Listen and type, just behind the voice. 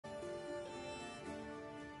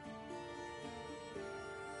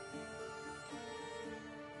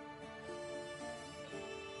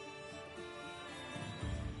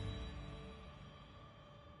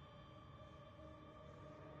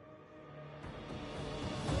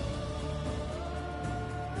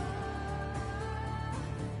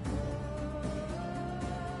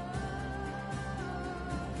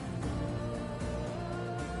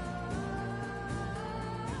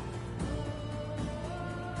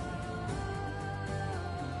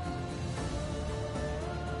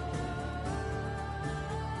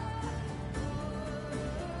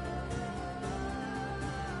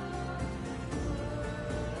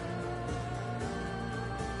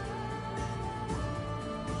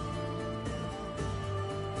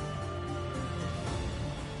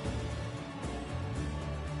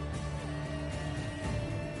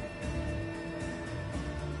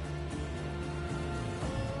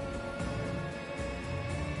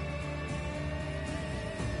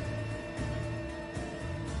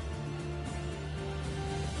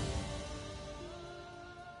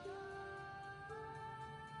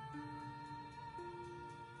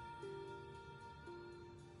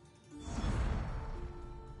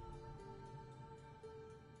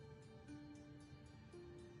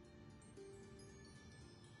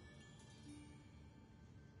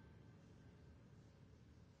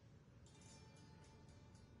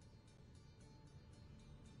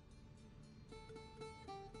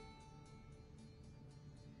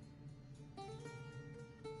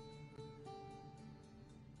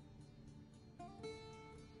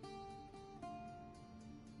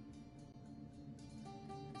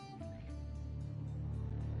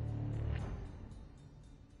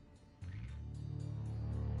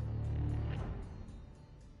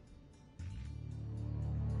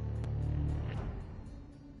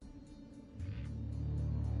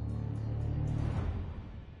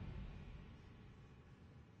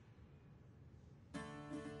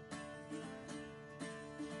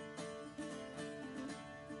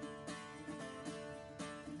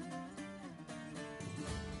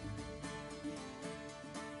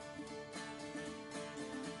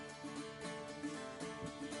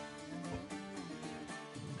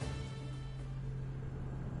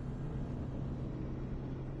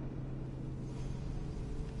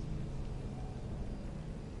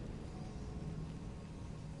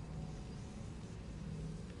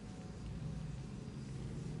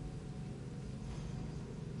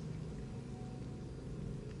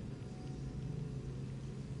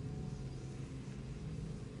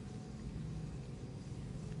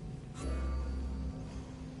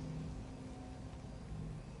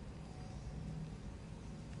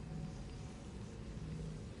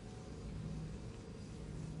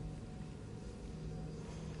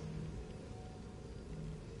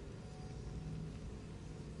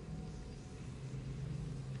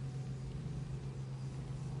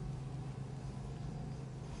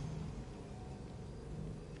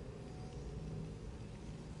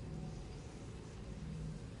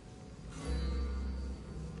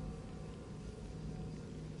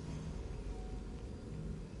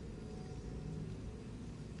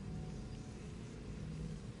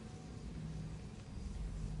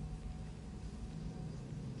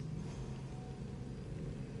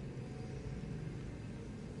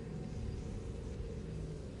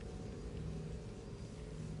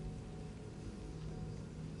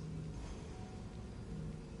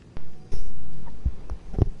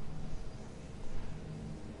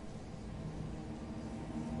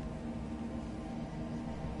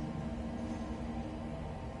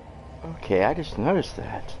Okay, I just noticed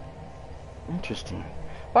that. Interesting.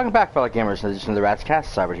 Welcome back, fellow gamers, in addition to the Rat's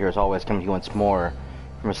Cast. Cyber here, as always, coming to you once more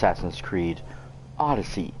from Assassin's Creed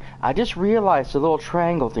Odyssey. I just realized the little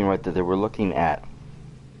triangle thing right there that we're looking at.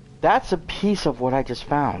 That's a piece of what I just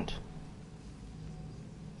found.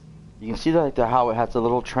 You can see that, like, how it has the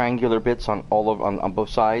little triangular bits on on both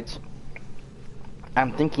sides.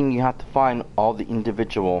 I'm thinking you have to find all the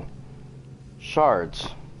individual shards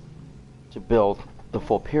to build the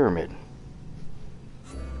full pyramid.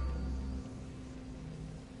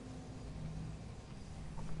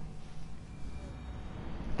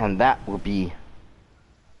 And that will be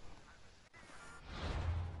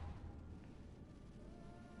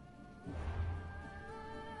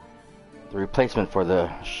the replacement for the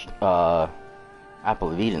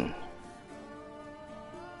Apple of Eden.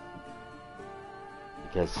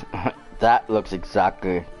 Because that looks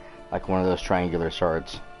exactly like one of those triangular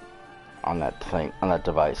shards on that thing, on that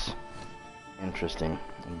device. Interesting.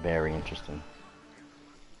 Very interesting.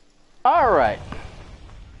 Alright.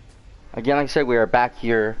 Again, like I said, we are back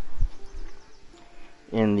here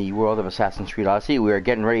in the world of Assassin's Creed Odyssey. We are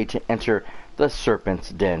getting ready to enter the Serpent's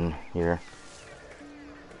Den here.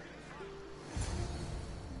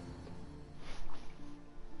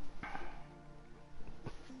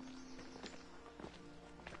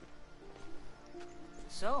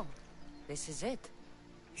 So, this is it.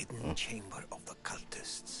 Hidden chamber of the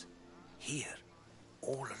cultists. Here,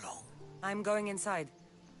 all along. I'm going inside.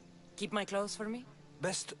 Keep my clothes for me?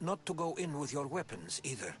 Best not to go in with your weapons,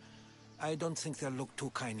 either. I don't think they'll look too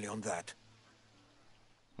kindly on that.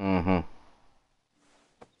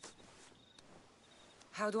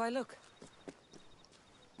 How do I look?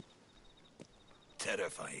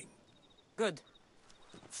 Terrifying. Good.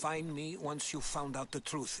 Find me once you've found out the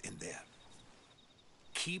truth in there.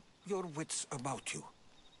 Keep your wits about you.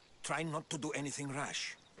 Try not to do anything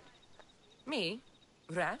rash. Me?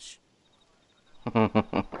 Rash?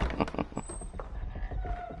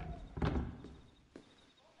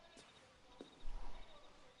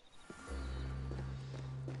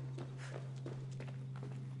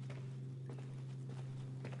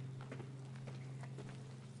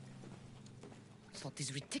 Thought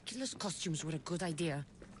these ridiculous costumes were a good idea.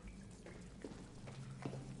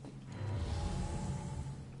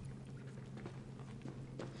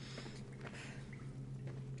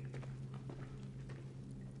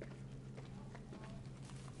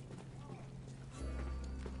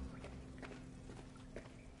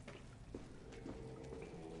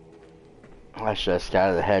 I should have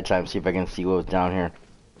scouted ahead of time, see if I can see what was down here.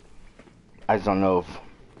 I just don't know if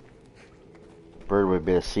bird would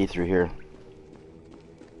be able to see through here.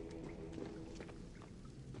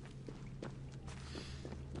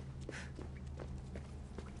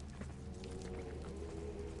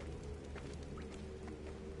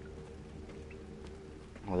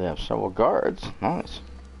 Well, they have several guards. Nice.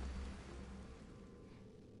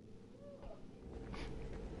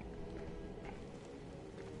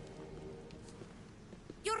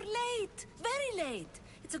 You're late! Very late!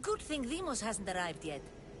 It's a good thing Demos hasn't arrived yet.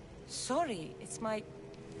 Sorry, it's my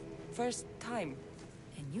first time.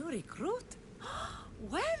 A new recruit?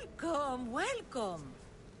 Welcome, welcome!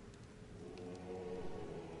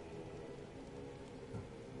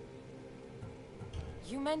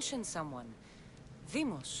 You mentioned someone.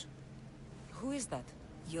 Demos. Who is that?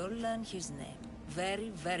 You'll learn his name very,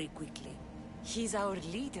 very quickly. He's our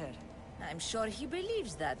leader. I'm sure he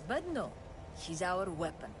believes that, but no. He's our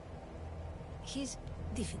weapon. He's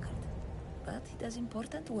difficult, but he does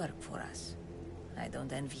important work for us. I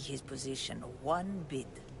don't envy his position one bit.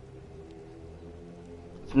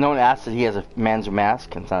 No one asked that he has a man's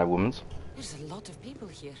mask and it's not a woman's. There's a lot of people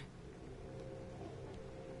here.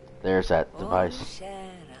 There's that device. All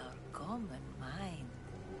share our common mind.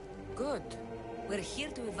 Good. We're here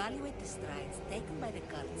to evaluate the strides taken by the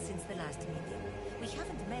cult since the last meeting. We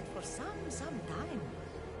haven't met for some time.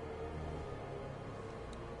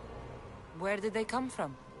 Where did they come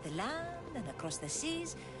from? The land and across the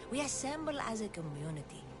seas, we assemble as a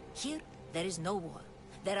community. Here, there is no war.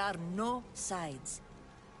 There are no sides.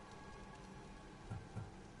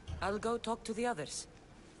 I'll go talk to the others.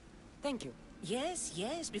 Thank you. Yes,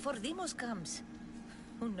 yes, before Demos comes.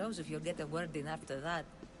 Who knows if you'll get a word in after that.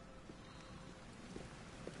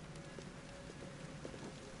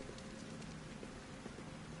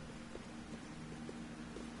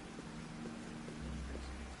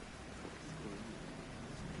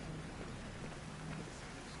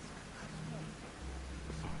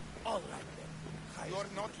 All right then. You're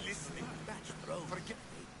not listening. That's bro. Forget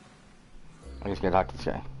me. I just gotta talk to this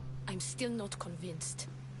guy. I'm still not convinced.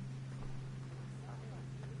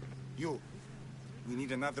 You. We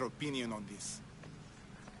need another opinion on this.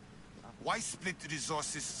 Why split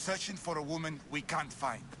resources searching for a woman we can't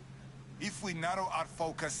find? If we narrow our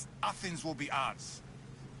focus, Athens will be ours.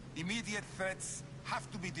 Immediate threats have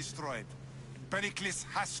to be destroyed. Pericles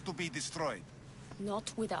has to be destroyed.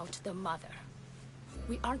 Not without the mother.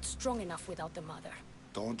 We aren't strong enough without the mother.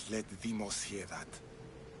 Don't let Deimos hear that.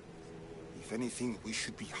 If anything, we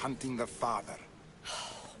should be hunting the father.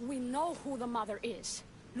 We know who the mother is.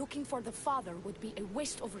 Looking for the father would be a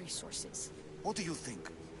waste of resources. What do you think?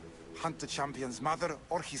 Hunt the champion's mother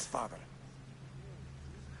or his father?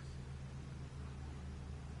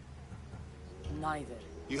 Neither.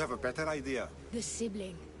 You have a better idea. The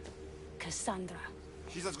sibling, Cassandra.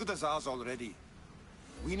 She's as good as ours already.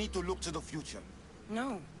 We need to look to the future.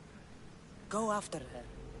 No. Go after her.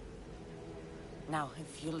 Now,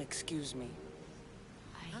 if you'll excuse me.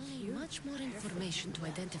 I'll need much more information to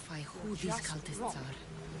identify who these cultists are.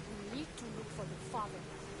 We need to look for the father.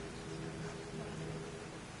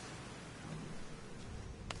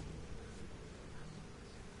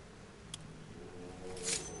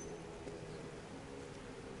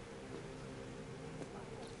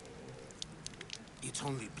 It's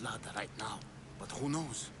only blood right now, but who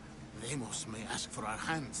knows? Deimos may ask for our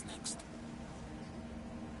hands next.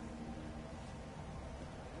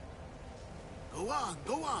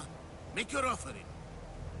 Go on. Make your offering.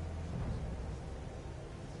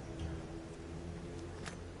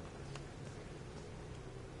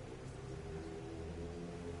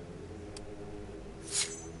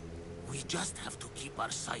 We just have to keep our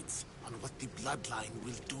sights on what the bloodline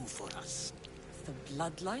will do for us. The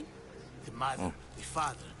bloodline? The mother, the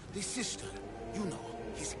father, the sister, you know,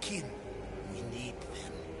 his kin. We need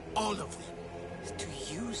them. All of them. To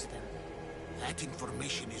use them. That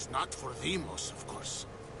information is not for Deimos, of course.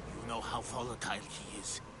 You know how volatile he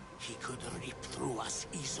is. He could rip through us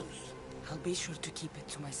easily. I'll be sure to keep it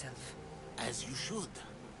to myself. As you should.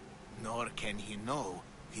 Nor can he know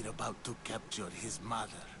we're about to capture his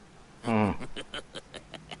mother. And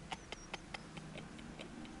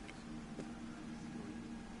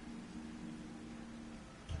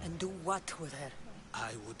do what with her?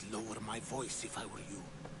 I would lower my voice if I were you.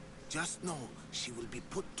 Just know she will be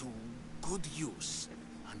put to good use,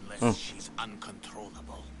 unless she's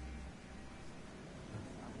uncontrollable.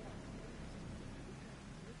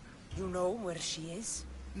 You know where she is?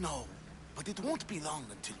 No, but it won't be long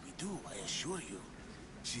until we do, I assure you.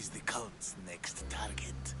 She's the cult's next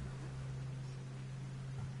target.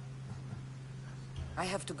 I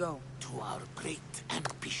have to go. To our great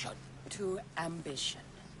ambition. To ambition.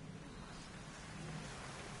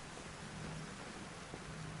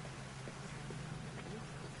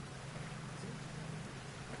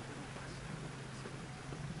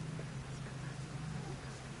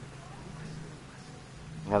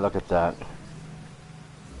 Yeah, look at that.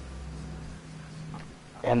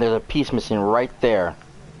 And there's a piece missing right there.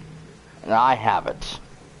 And I have it.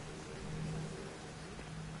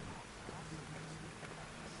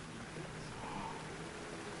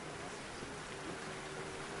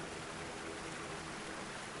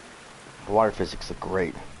 The water physics look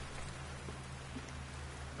great.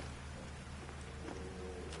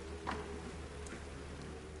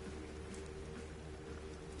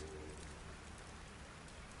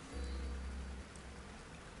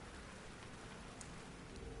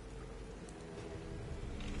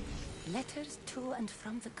 Letters to and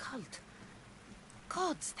from the cult.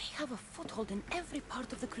 Gods, they have a foothold in every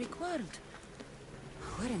part of the Greek world.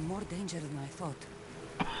 We're in more danger than I thought.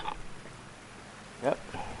 Yep.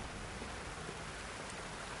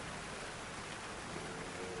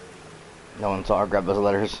 No one saw her grab those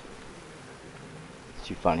letters. It's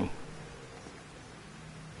too funny.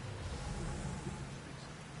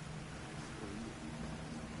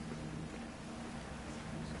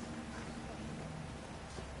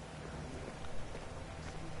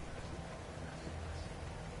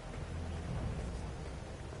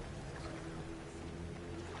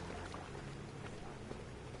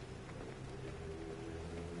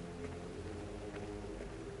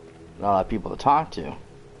 Not a lot of people to talk to.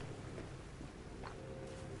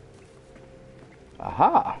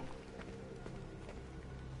 Aha!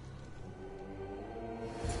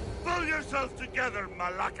 Pull yourself together,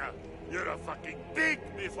 Malaka! You're a fucking pig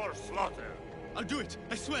before slaughter! I'll do it,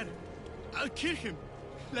 I swear. I'll kill him.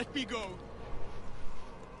 Let me go.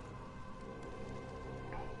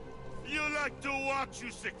 You like to watch, you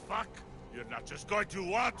sick fuck! You're not just going to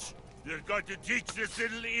watch, you're going to teach this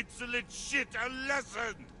little insolent shit a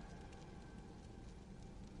lesson!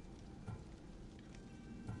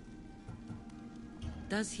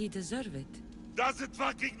 Does he deserve it? Doesn't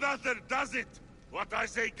fucking matter, does it? What I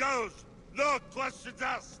say goes. No questions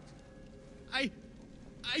asked! I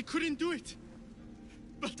couldn't do it.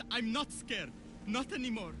 But I'm not scared. Not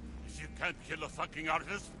anymore. If you can't kill a fucking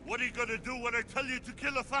artist, what are you gonna do when I tell you to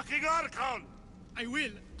kill a fucking Archon? I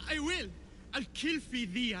will. I'll kill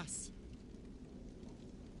Phidias.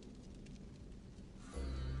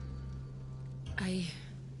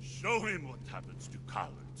 Show him what happens to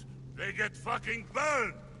cowards. They get fucking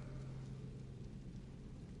burned!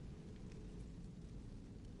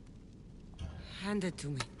 Hand it to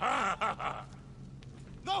me. Ha ha ha!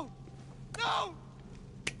 No! No!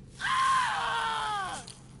 Ah!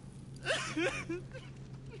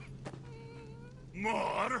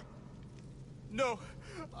 More? No.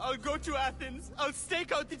 I'll go to Athens. I'll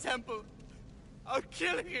stake out the temple. I'll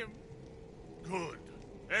kill him. Good.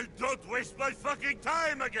 And don't waste my fucking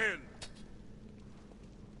time again!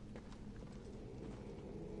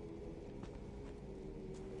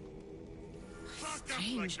 Fuck up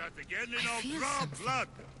like Strange. that again I and I'll feel draw something. blood!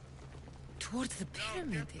 Towards the Now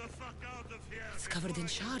pyramid. get the fuck out of here It's covered in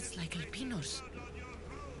before I shards like alpinos.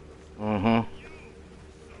 Mm-hmm.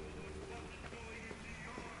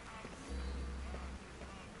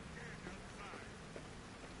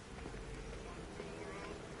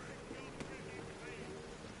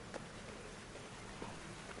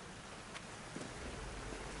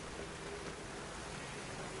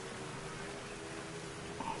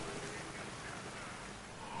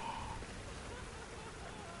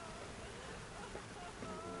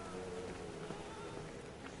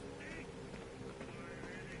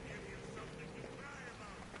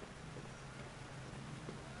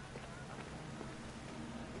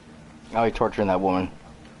 Oh, he's torturing that woman.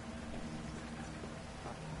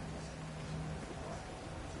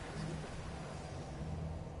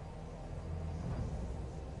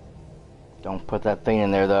 Don't put that thing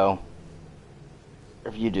in there, though.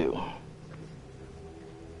 If you do.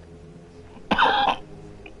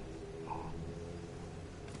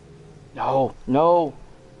 No, no.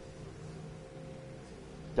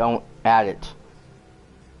 Don't add it.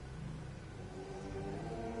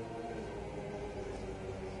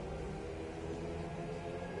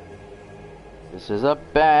 This is a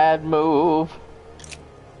bad move.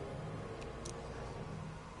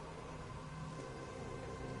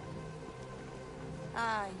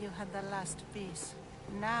 Ah, you had the last piece.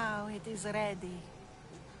 Now it is ready.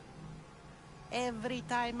 Every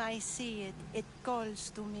time I see it, it calls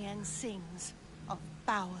to me and sings of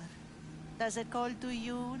power. Does it call to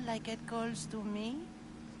you like it calls to me?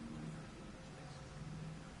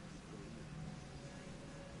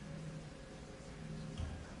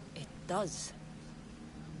 It does.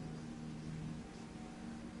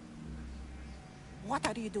 What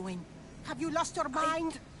are you doing? Have you lost your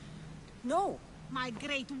mind? No. My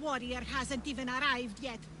great warrior hasn't even arrived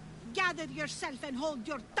yet. Gather yourself and hold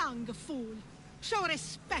your tongue, fool. Show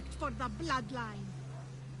respect for the bloodline.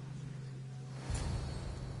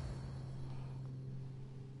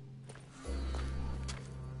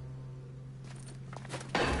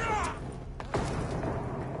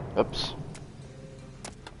 Oops.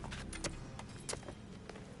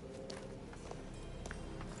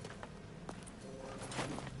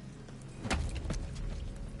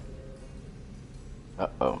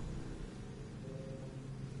 Uh-oh.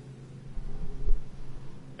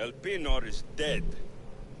 Elpinor is dead.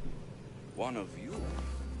 One of you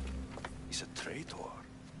is a traitor.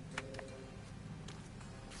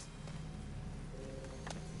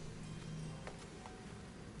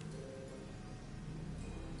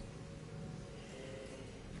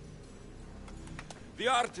 The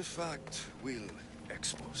artifact will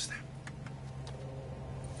expose them.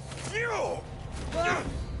 You!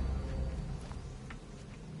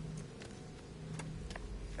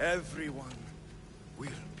 Everyone will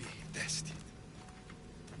be tested.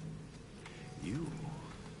 You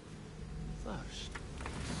first.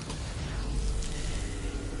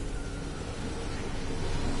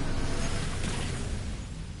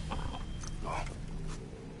 Go.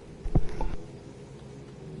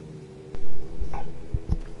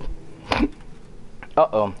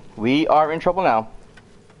 Uh-oh. We are in trouble now.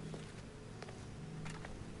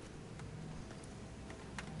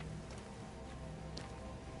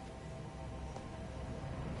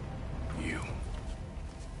 You.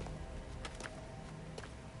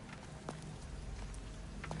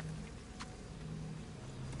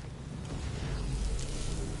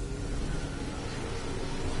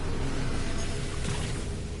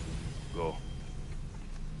 Go.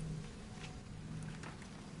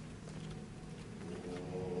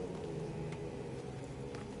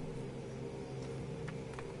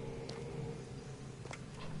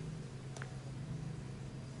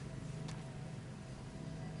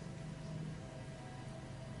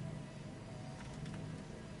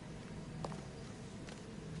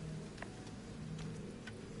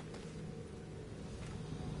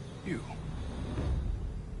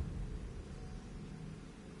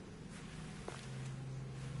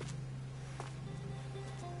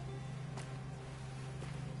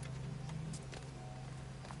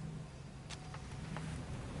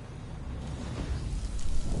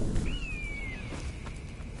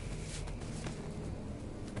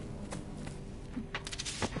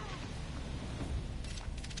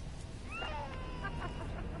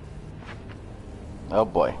 Oh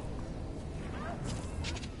boy.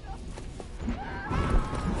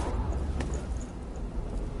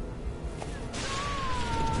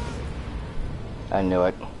 I knew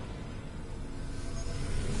it.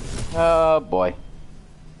 Oh boy.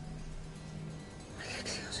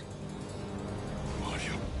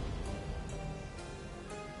 Mario.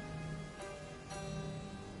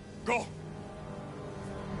 Go!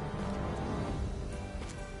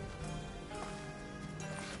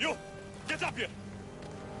 You! Get up here!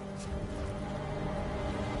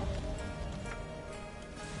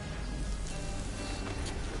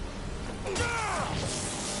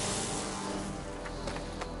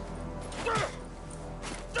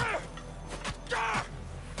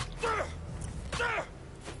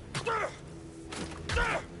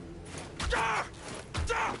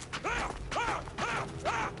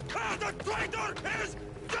 The traitor is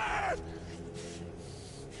dead!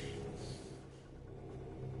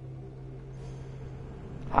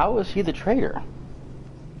 How is he the traitor?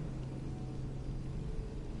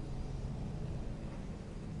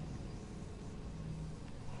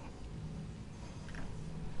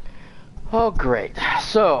 Oh, great.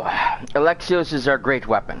 So, Alexios is our great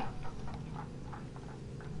weapon.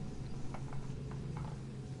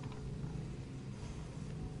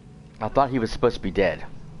 I thought he was supposed to be dead.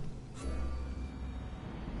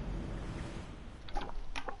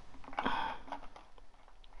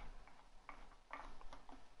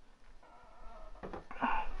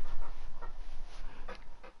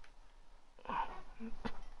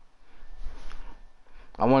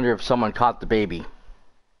 I wonder if someone caught the baby.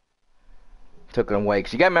 Took him away.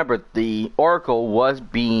 Because you gotta remember, the Oracle was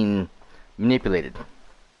being manipulated.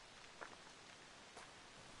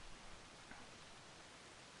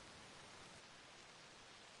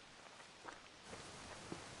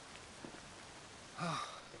 Oh,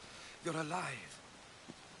 you're alive.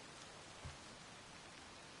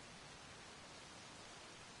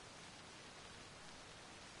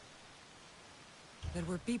 There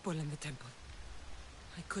were people in the temple.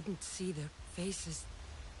 I couldn't see their faces.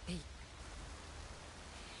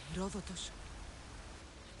 Herodotus.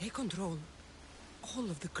 They control all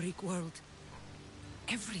of the Greek world.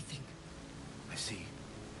 Everything. I see.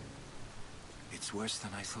 It's worse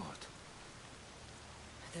than I thought.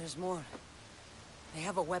 There's more. They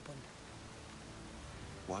have a weapon.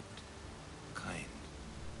 What kind?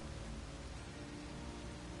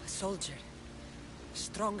 A soldier.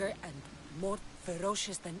 Stronger and more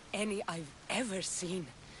ferocious than any I've ever seen.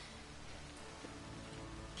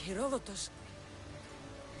 Herodotus.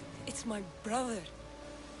 It's my brother.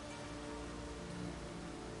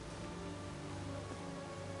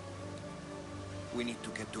 We need to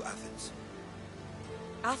get to Athens.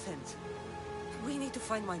 Athens? We need to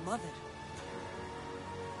find my mother.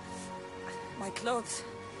 My clothes.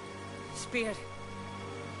 Spear.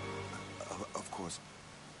 Of course.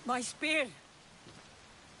 My spear!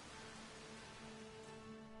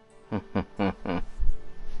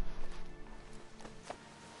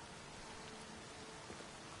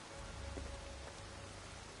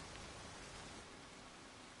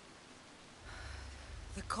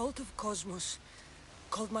 The cult of Cosmos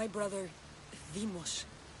called my brother Deimos.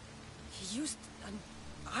 He used an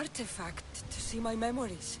artifact to see my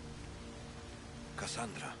memories.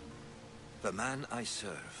 Cassandra, the man I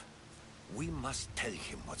serve, we must tell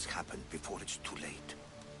him what's happened before it's too late.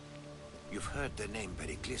 You've heard the name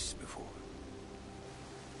Pericles before.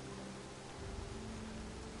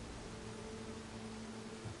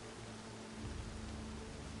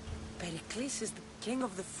 Pericles is the king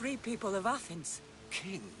of the free people of Athens.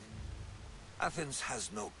 King? Athens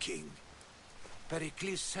has no king.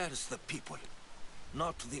 Pericles serves the people,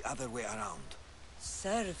 not the other way around.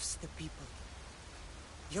 Serves the people.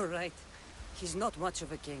 You're right. He's not much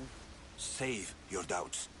of a king. Save your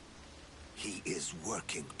doubts. He is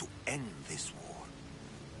working to end this war.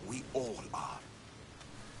 We all are.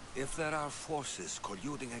 If there are forces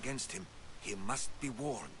colluding against him, he must be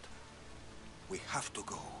warned. We have to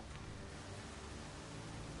go.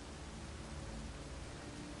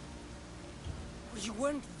 You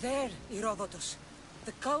weren't there, Herodotus.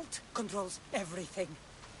 The cult controls everything.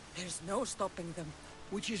 There's no stopping them.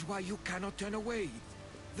 Which is why you cannot turn away.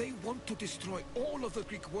 They want to destroy all of the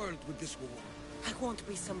Greek world with this war. I won't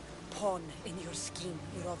be some pawn in your scheme,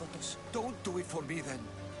 Herodotus. Don't do it for me, then.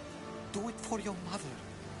 Do it for your mother.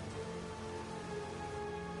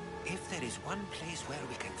 If there is one place where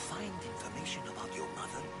we can find information about your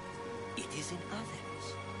mother, it is in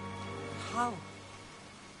Athens. How?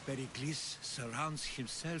 Pericles surrounds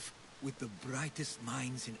himself with the brightest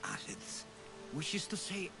minds in Athens. Which is to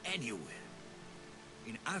say, anywhere.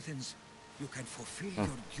 In Athens, you can fulfill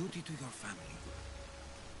your duty to your family.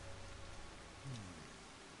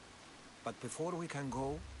 But before we can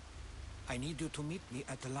go, I need you to meet me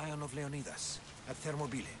at the Lion of Leonidas, at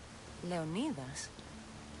Thermopylae. Leonidas?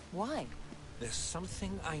 Why? There's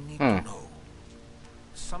something I need to know.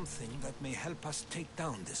 Something that may help us take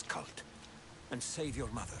down this cult and save your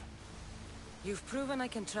mother. You've proven I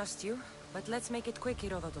can trust you, but let's make it quick,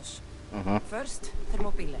 Herodotus. Mm-hmm. First,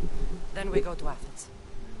 Thermopylae. Then we go to Athens.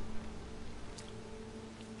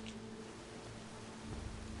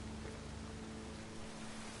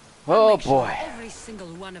 Oh boy. Every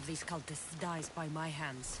single one of these cultists dies by my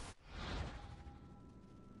hands.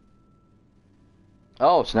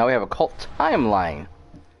 Oh, so now we have a cult timeline.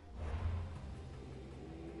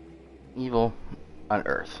 Evil on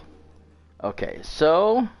Earth. Okay,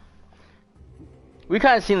 so we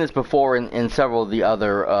kind of seen this before in several of the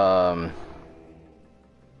other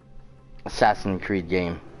Assassin's Creed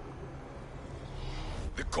game.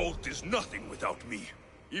 The cult is nothing without me.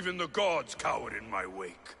 Even the gods cower in my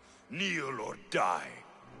wake. Kneel or die.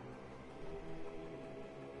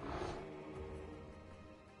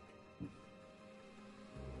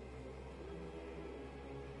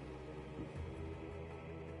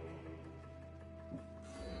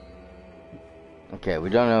 Okay, we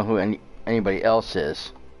don't know who anybody else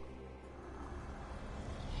is.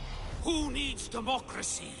 Who needs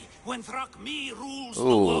democracy when Thrakmi rules the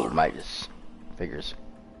Ooh, world? Midas. Figures.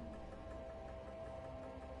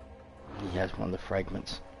 He has one of the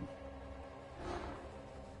fragments.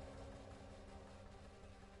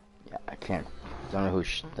 Yeah, I can't. Don't know who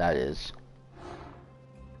that is.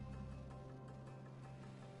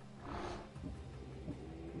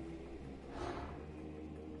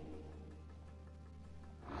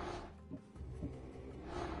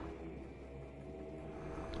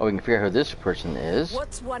 Oh, we can figure out who this person is.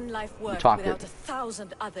 What's one life worth Talk without it.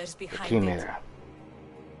 1,000 others behind it? Chimera.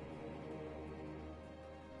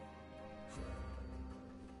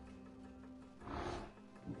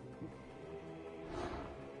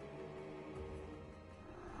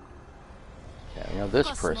 Okay, you know this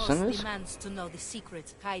person is. Demands to know the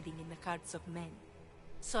secrets hiding in the hearts of men,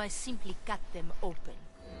 so I simply cut them open.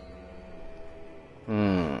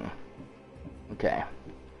 Okay.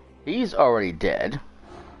 He's already dead.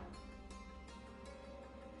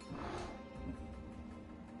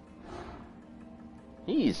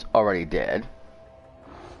 He's already dead.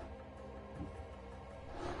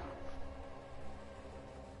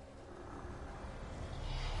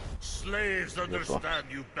 Slaves understand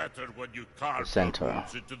you better when you carve The centaur. your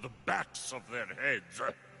wounds into the backs of their heads.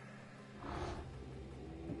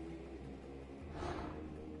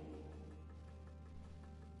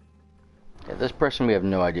 Okay, this person we have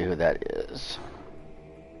no idea who that is.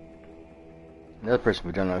 Another person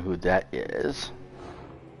we don't know who that is.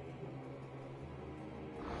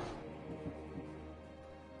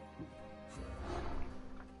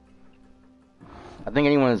 I think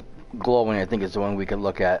anyone who's glowing, I think is the one we could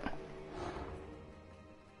look at.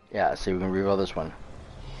 Yeah, see, we can reveal this one.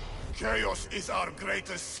 Chaos is our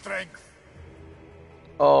greatest strength.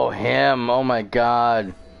 Oh, him. Oh my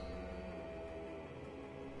god.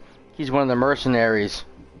 He's one of the mercenaries.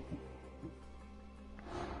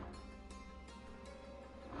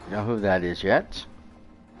 You know who that is yet?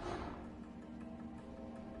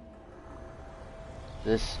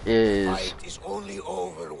 This is... The fight is only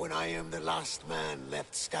over when I am the last man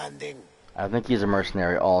left standing. I think he's a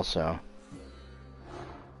mercenary also.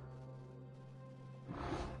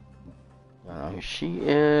 Don't know who she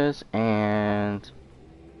is, and...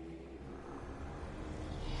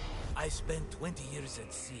 I spent 20 years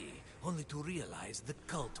at sea, only to realize the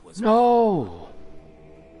cult was... No!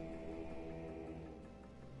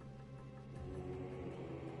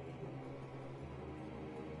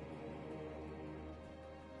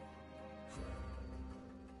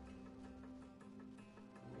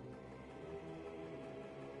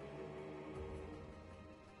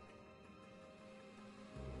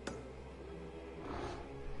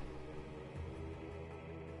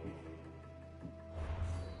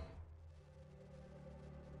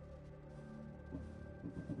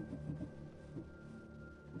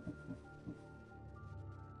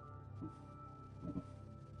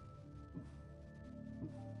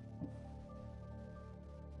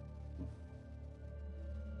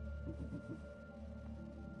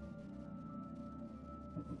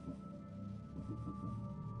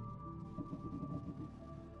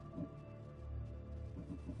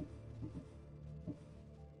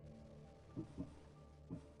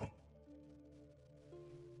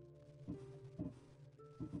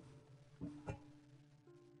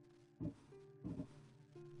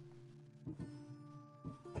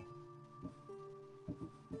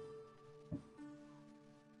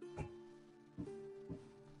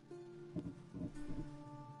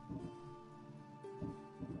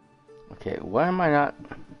 Okay, why am I not...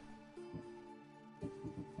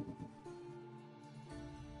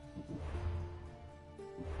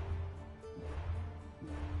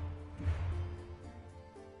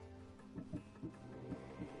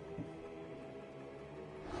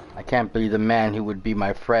 I can't believe the man who would be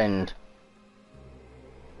my friend.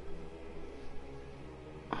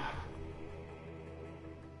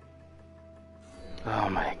 Oh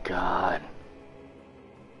my god.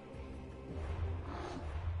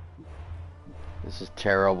 This is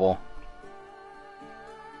terrible.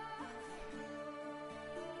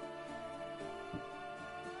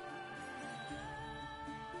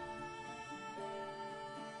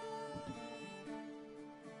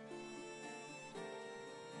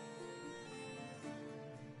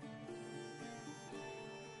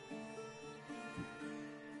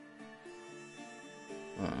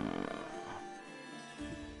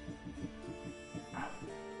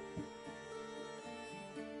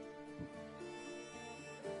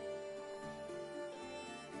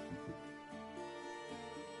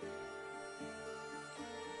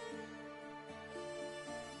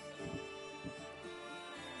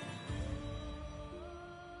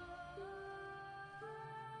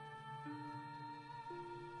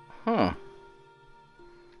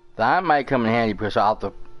 That might come in handy because I'll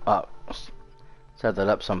have to set that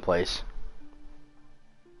up someplace.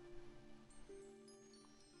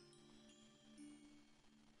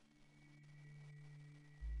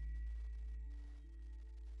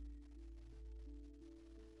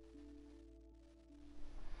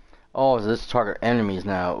 Oh, so this target enemies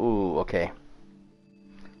now. Ooh, okay.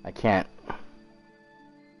 I can't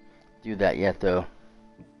do that yet, though.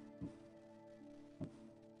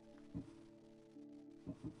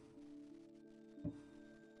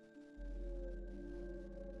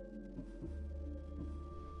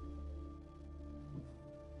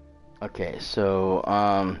 Okay, so,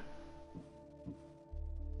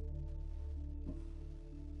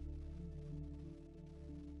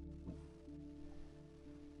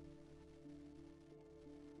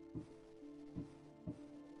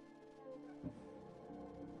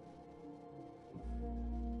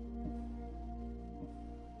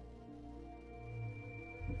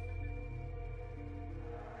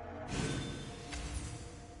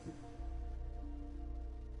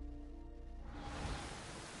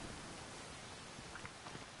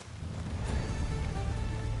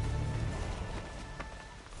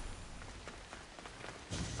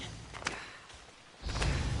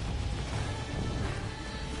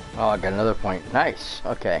 oh, I got another point. Nice.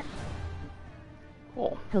 Okay.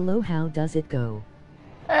 Cool. Hello, how does it go?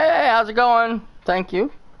 Hey, how's it going? Thank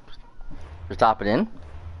you for stopping in.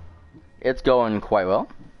 It's going quite well.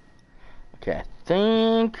 Okay, I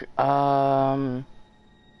think,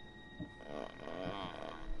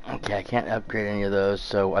 okay, I can't upgrade any of those,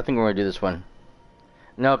 so I think we're gonna do this one.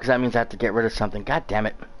 No, because that means I have to get rid of something. God damn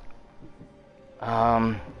it.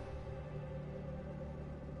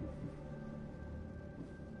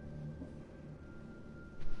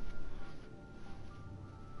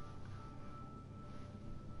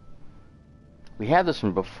 We had this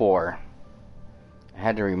one before. I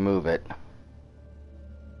had to remove it.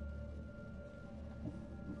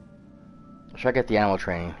 Should I get the animal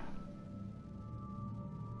training?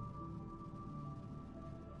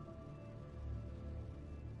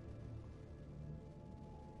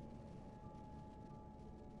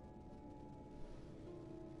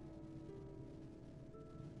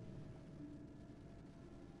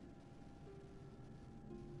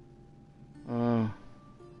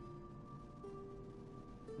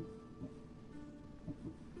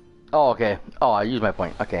 Oh, okay. Oh, I used my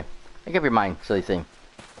point. Okay. Make up your mind, silly thing.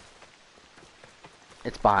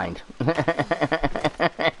 It's behind.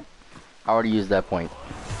 I already used that point.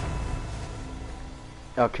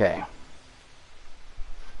 Okay.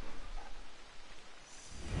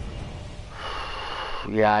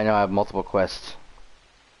 Yeah, I know I have multiple quests.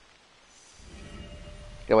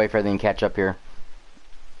 Gotta wait for everything to catch up here.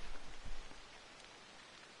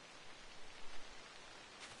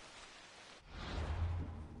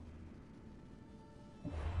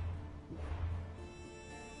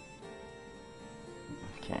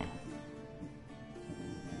 Okay.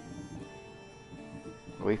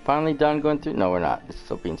 Are we finally done going through? No, we're not. It's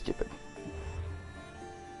still being stupid.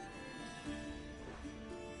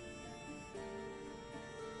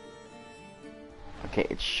 Okay,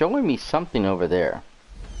 it's showing me something over there.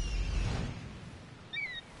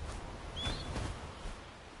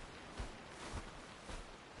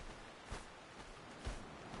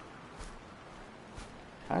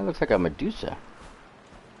 Kinda looks like a Medusa.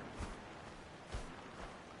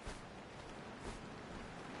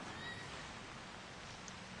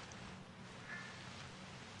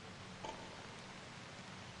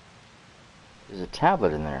 There's a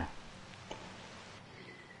tablet in there.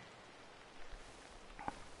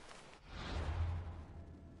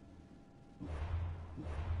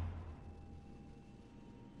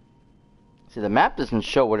 See, the map doesn't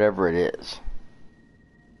show whatever it is.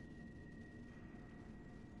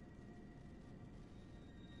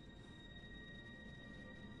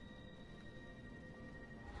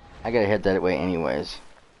 I gotta head that way anyways.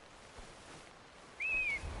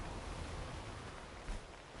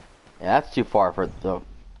 Yeah, that's too far for the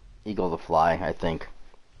eagle to fly, I think.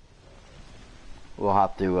 We'll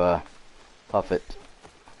have to, puff it.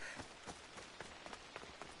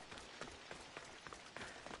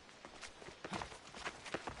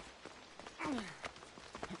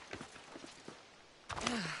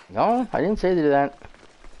 No, I didn't say to do that.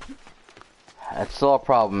 That's still a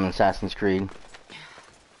problem in Assassin's Creed.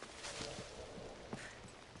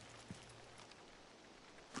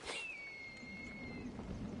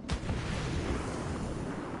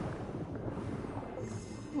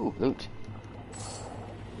 Ooh, loot.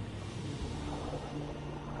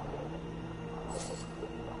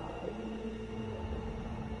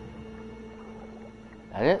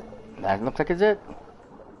 That it? That looks like it's it.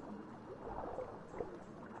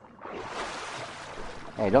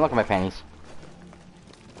 Hey, don't look at my panties.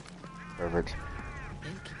 Pervert.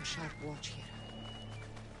 I'll keep a sharp watch here.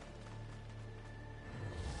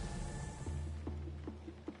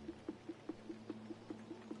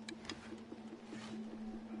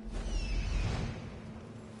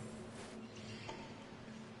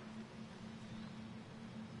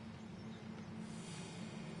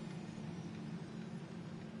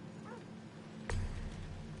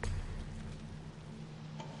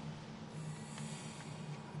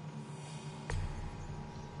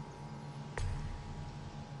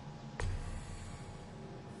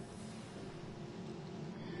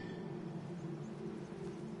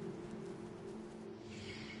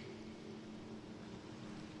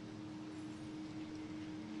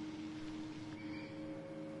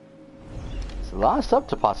 A lot of stuff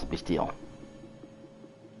to possibly steal.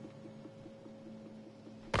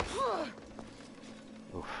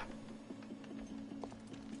 Oof.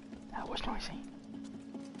 That was noisy.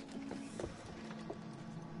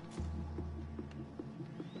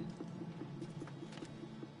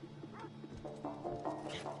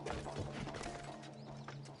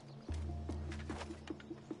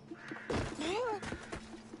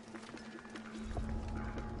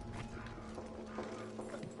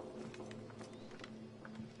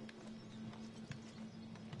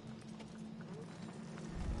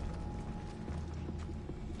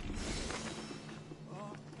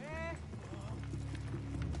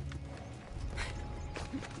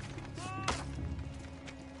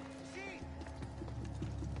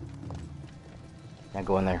 Can't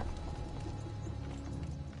go in there.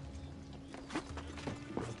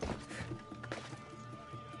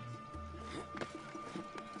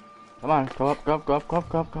 Come on, go up, go up, go up, go up,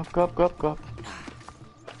 go up, go up, go up, go up, go up.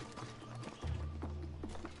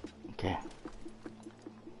 Okay.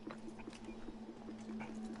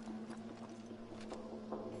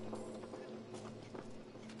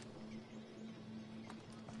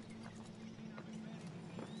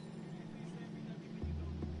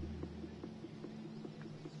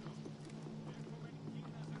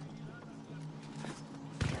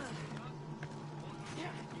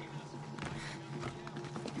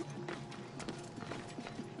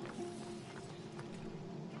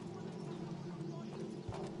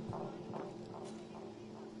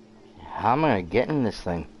 How am I gonna get in this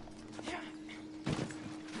thing?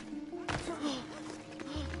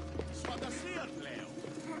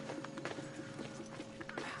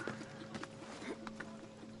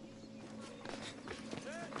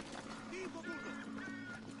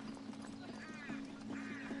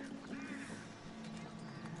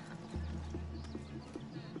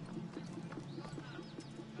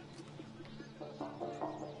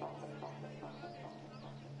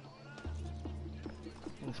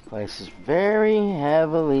 This place is very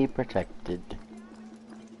heavily protected.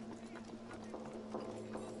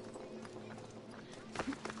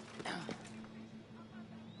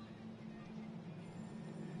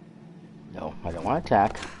 No, I don't want to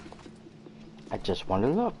attack. I just want to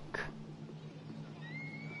look.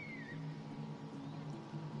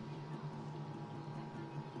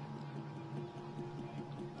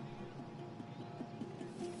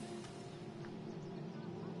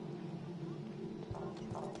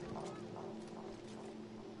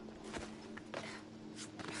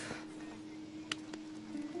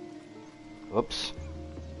 Whoops.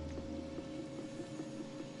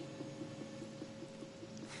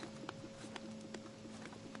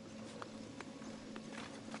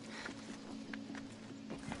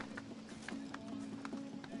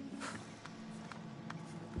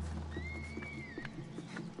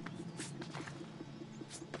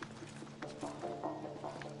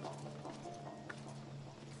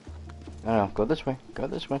 No, go this way. Go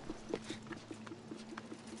this way.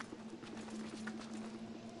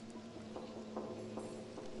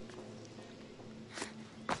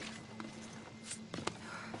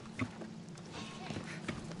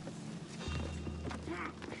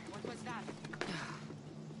 What was that?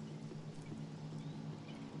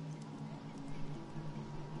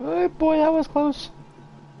 Oh boy, that was close.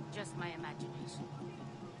 Just my imagination.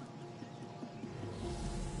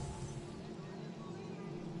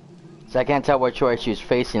 So I can't tell which way she's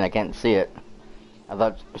facing. I can't see it. I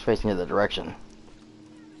thought she was facing the other direction.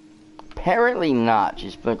 Apparently not.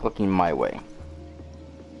 She's looking my way.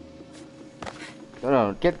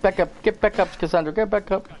 No, get back up. Get back up, Cassandra. Get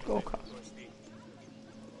back up. Oh, God.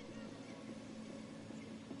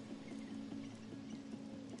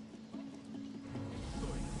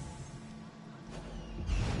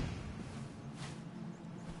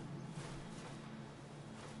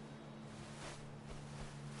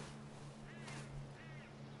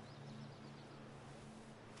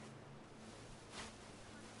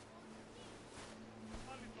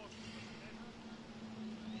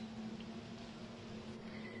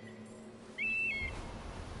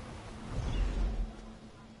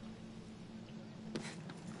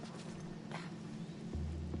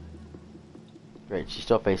 Great, she's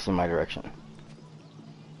still facing my direction.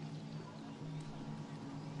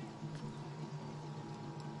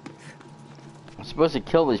 I'm supposed to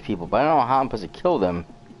kill these people, but I don't know how I'm supposed to kill them.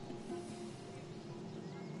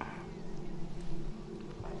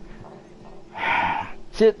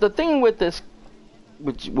 See, the thing with this,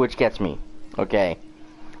 which gets me, okay,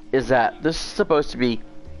 is that this is supposed to be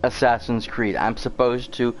Assassin's Creed. I'm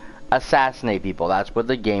supposed to assassinate people. That's what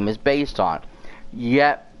the game is based on.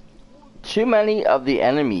 Yet, too many of the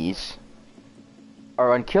enemies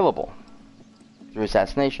are unkillable through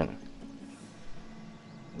assassination.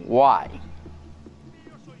 Why?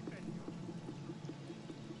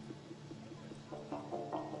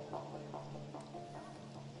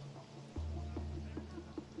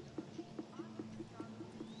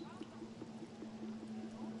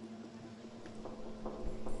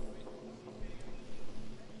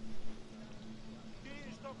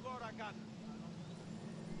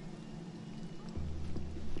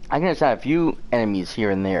 I can just have a few enemies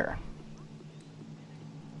here and there.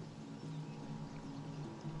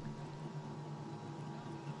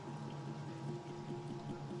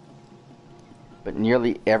 But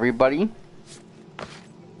nearly everybody.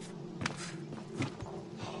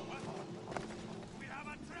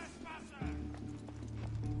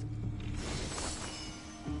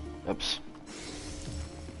 Oops.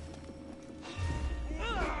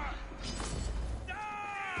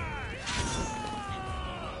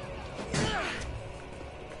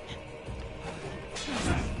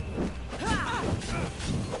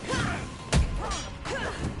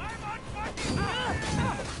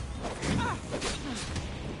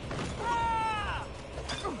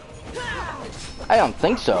 I don't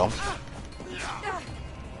think so.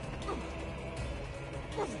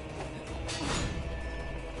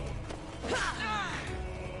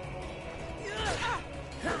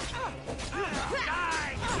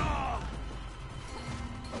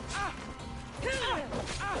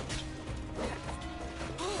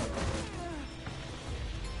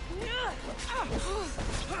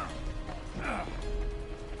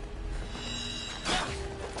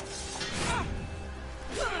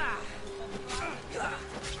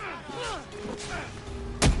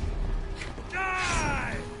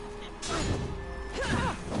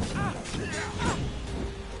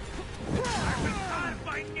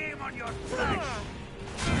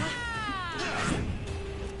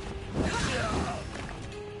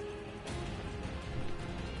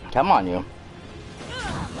 Come on, you.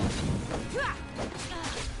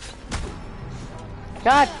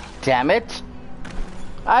 God damn it!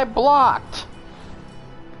 I blocked!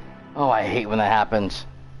 Oh, I hate when that happens.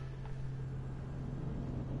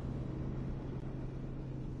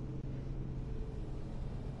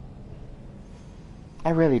 I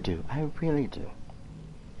really do. I really do.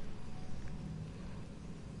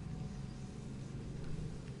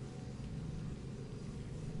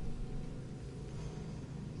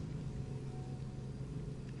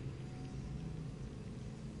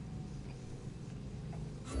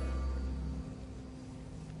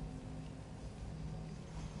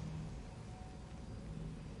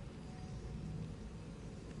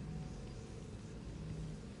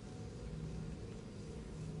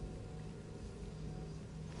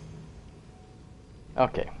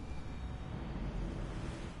 Okay.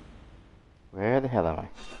 Where the hell am I?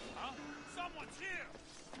 Someone's here.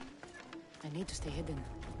 I need to stay hidden.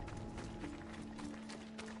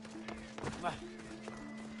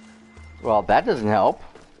 Well, that doesn't help.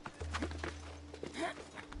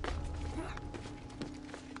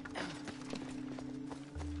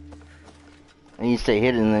 And you stay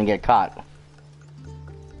hidden and then get caught.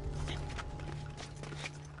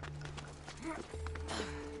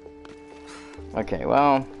 Okay,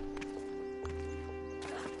 well...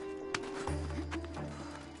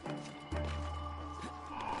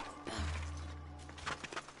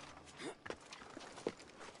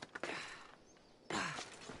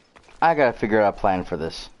 I gotta figure out a plan for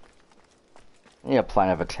this. I need a plan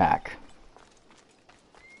of attack.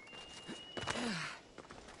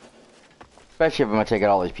 Especially if I'm gonna take out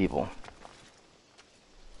all these people.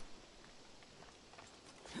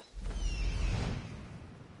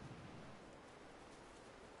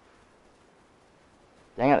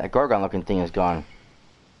 Dang it, that Gorgon looking thing is gone.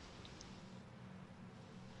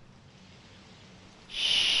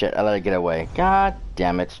 Shit, I let it get away. God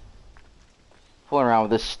damn it. Fooling around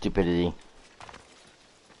with this stupidity.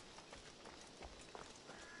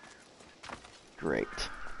 Great.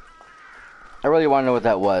 I really want to know what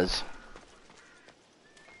that was.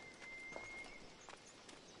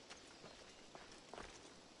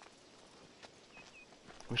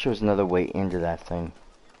 Wish there was another way into that thing.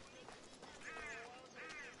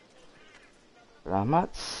 But I'm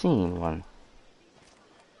not seeing one.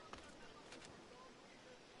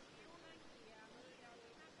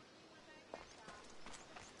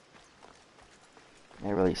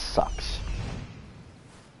 It really sucks.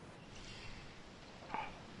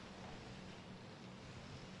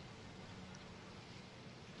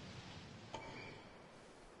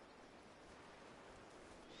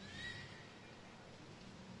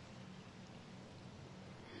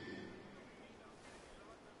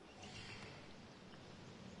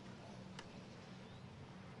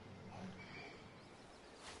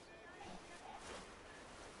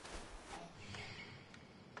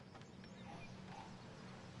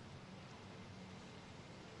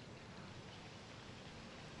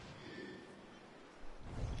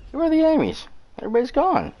 Where are the enemies? Everybody's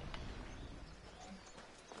gone.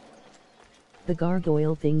 The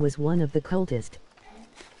gargoyle thing was one of the cultists.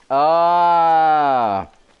 Ah.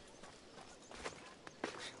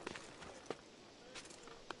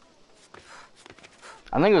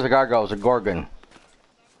 I think it was a gargoyle, it was a gorgon.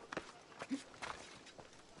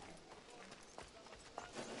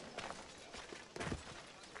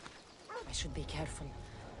 I should be careful.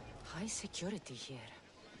 High security here.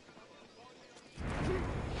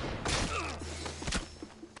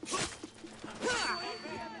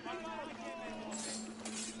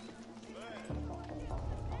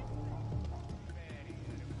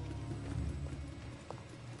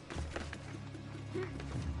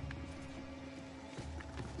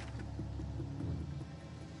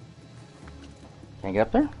 Can I get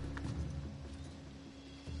up there?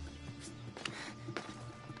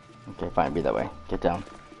 Okay, fine, be that way. Get down.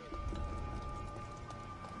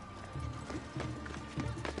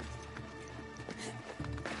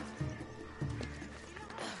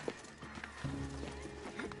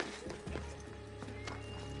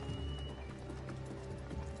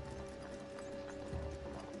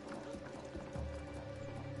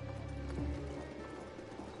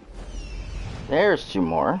 There's two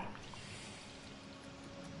more.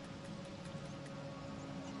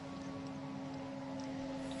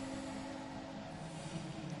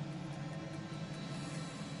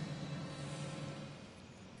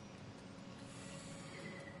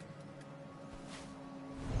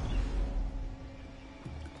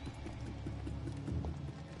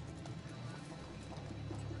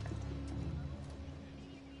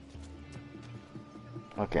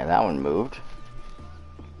 Okay, that one moved.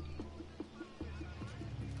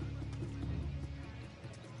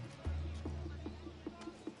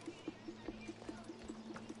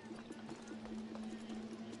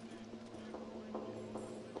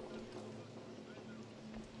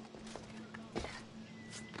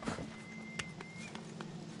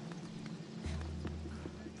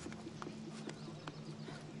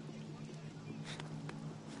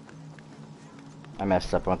 I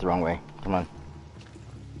messed up, I went the wrong way. Come on.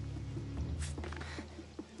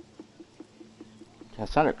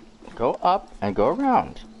 Cassandra, go up and go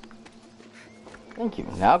around. Thank you.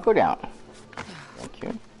 Now go down. Thank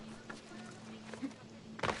you.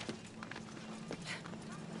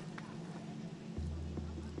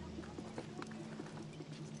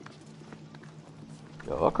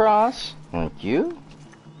 Go across. Thank you.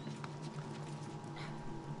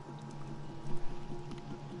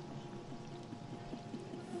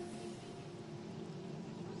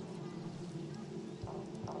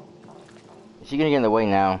 Is he gonna get in the way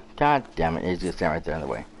now? God damn it, he's gonna stand right there in the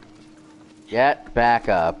way. Get back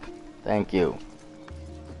up. Thank you.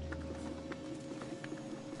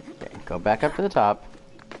 Okay, go back up to the top.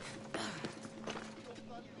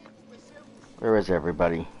 Where is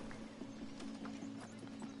everybody?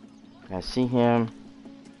 I see him.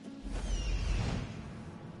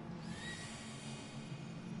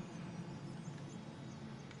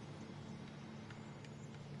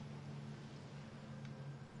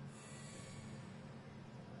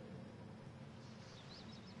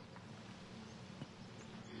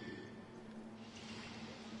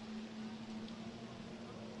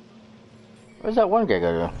 Where's that one guy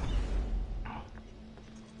go to?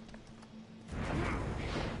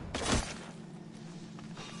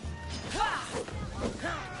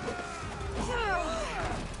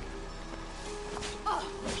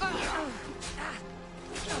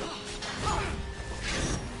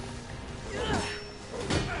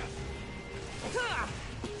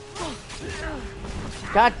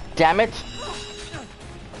 God damn it!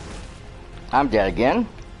 I'm dead again.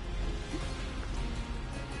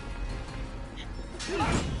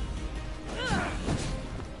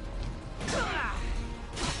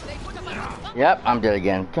 Yep, I'm dead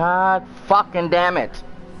again. God fucking damn it.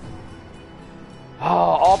 Oh,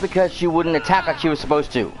 all because she wouldn't attack like she was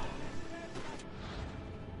supposed to.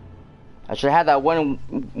 I should have had that one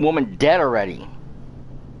woman dead already.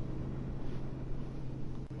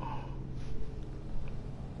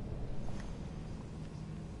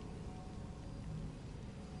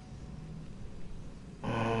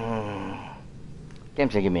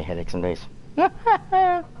 Games gonna give me a headache some days.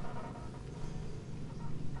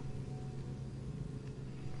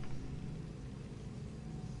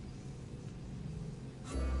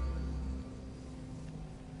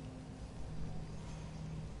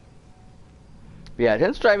 Yeah, it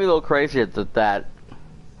tends to drive me a little crazy that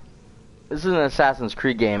this is an Assassin's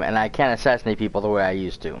Creed game and I can't assassinate people the way I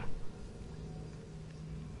used to.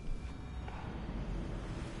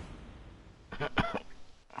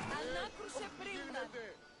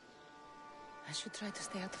 I should try to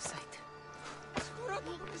stay out of sight.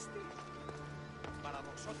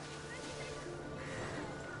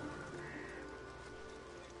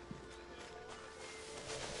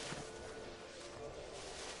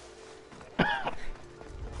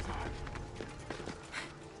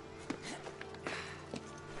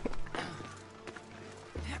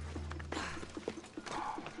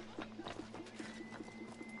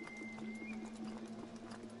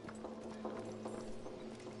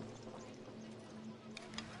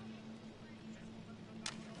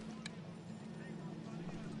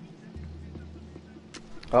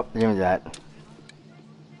 Oh, give me that.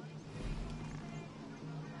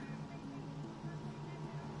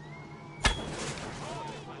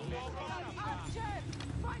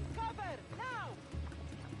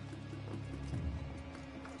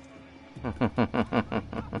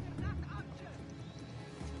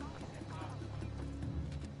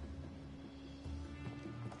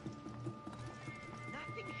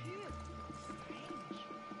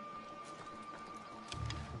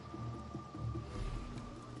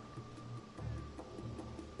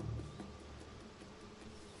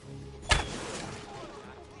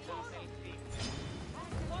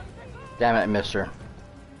 Damn it, mister.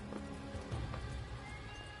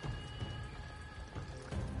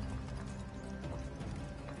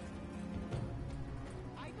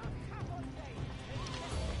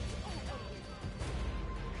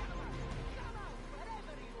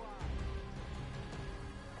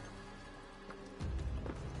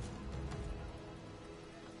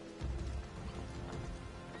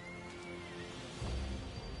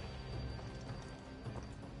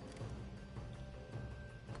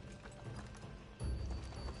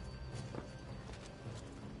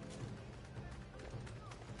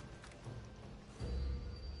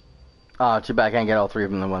 Oh, too bad I can't get all three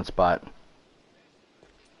of them in one spot.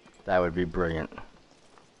 That would be brilliant.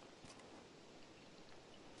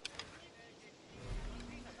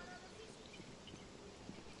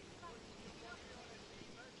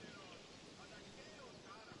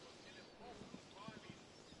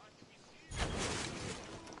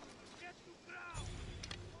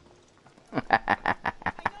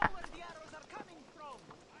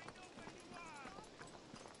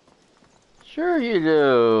 Sure you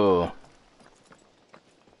do.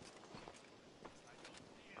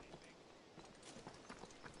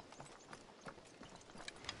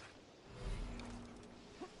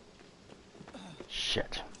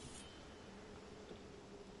 Shit.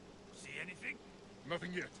 See anything?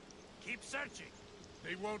 Nothing yet. Keep searching.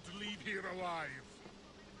 They won't leave here alive.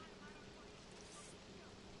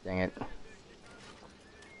 Dang it. Tell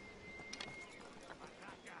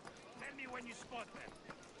me when you spot them.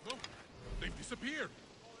 No, they've disappeared.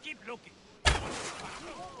 Keep looking.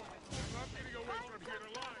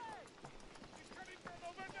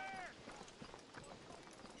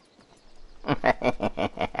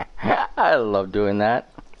 I love doing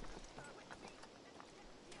that.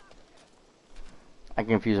 I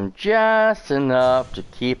confuse them just enough to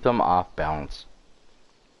keep them off balance.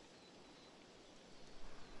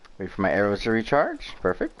 Wait for my arrows to recharge.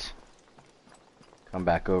 Perfect. Come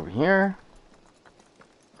back over here.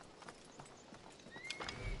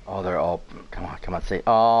 Oh, they're all... Come on, say...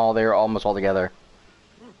 Oh, they're almost all together.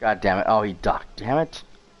 God damn it. Oh, he ducked. Damn it.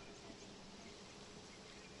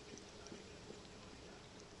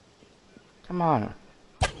 Come on.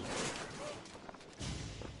 There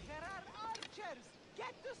are archers!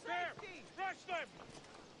 Get to safety! Rush them!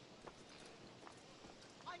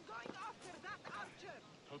 I'm going after that archer!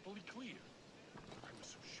 Totally clear. I was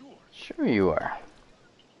so sure. Sure you are.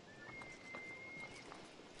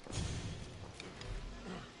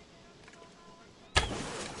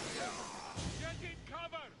 Get in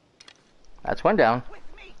cover! That's one down. With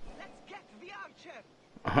me! Let's get the archer!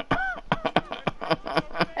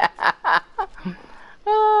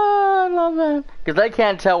 Oh, I love that. Because I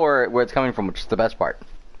can't tell where it's coming from, which is the best part.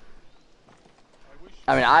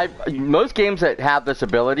 I mean, most games that have this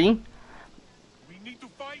ability, We need to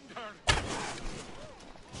find her.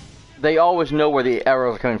 they always know where the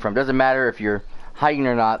arrows are coming from. Doesn't matter if you're hiding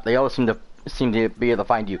or not. They always seem to be able to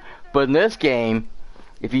find you. But in this game,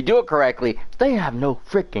 if you do it correctly, they have no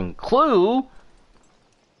freaking clue.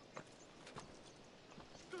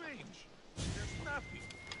 Strange. There's nothing.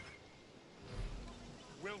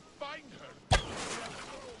 We'll find her.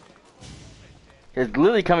 It's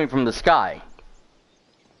literally coming from the sky.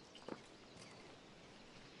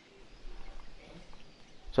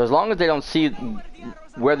 So as long as they don't see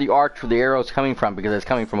where the arc for the arrow is coming from, because it's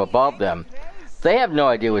coming from above them, they have no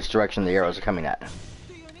idea which direction the arrows are coming at.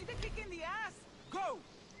 Do you need a kick in the ass? Go!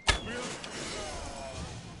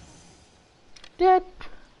 Dead.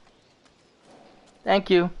 Thank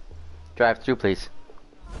you. Drive through, please.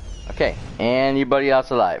 Okay. Anybody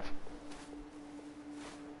else alive?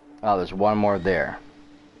 Oh, there's one more there.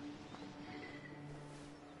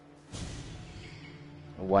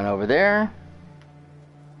 One over there.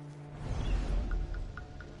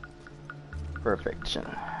 Perfect.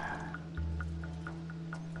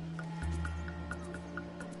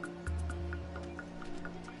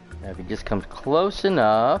 Now if he just comes close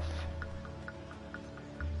enough.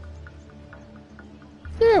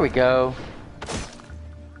 There we go.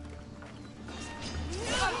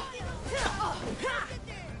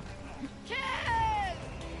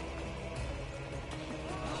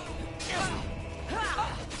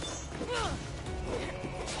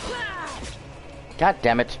 God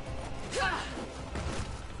damn it.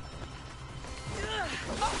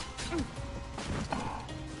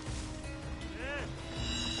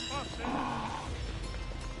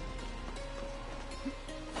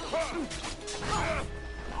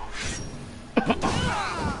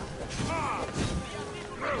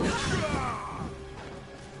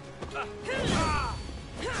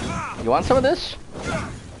 You want some of this?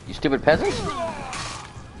 You stupid peasants?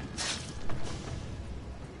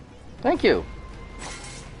 Thank you.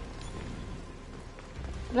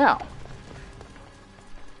 Now,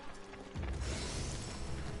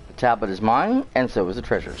 the tablet is mine, and so is the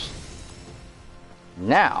treasures.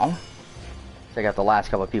 Now, take out the last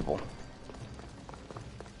couple of people.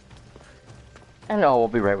 And all will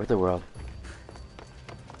be right with the world.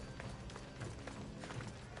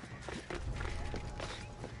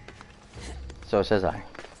 So says I.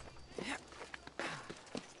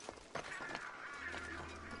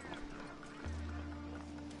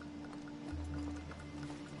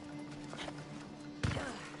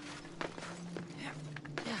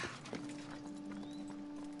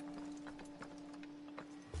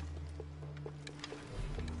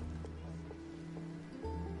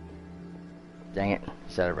 Dang it,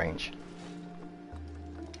 it's out of range.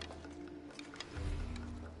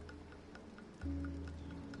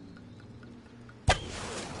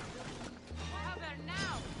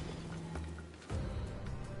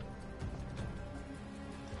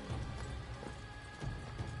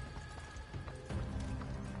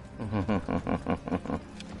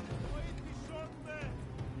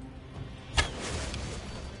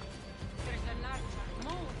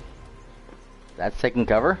 That's taking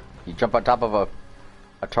cover. You jump on top of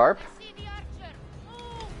a tarp.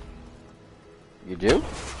 You do?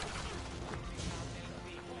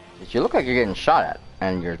 You look like you're getting shot at,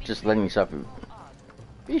 and you're just letting yourself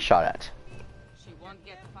be shot at. She won't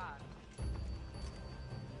get far.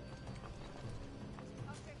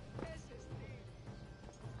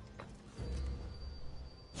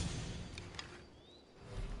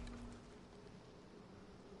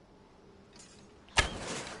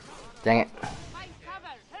 Dang it. Find cover!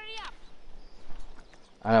 Hurry up!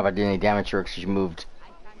 I don't know if I did any damage to her because she moved. I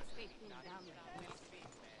can't stay pinned down like this.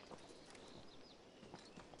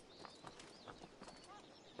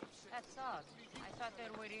 That's odd. I thought they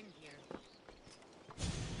were in here.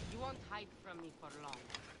 You won't hide from me for long.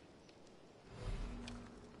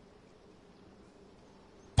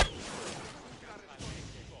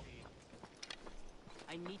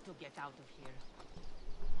 I need to get out of here.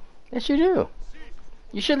 Yes, you do.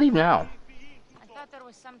 You should leave now. I thought there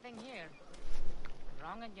was something here.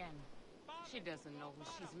 Wrong again. She doesn't know who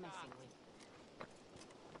she's messing with.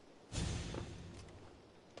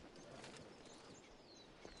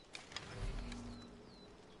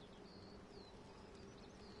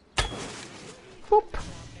 Boop.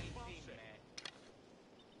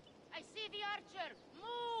 I see the archer.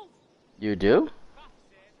 Move! You do?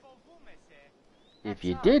 If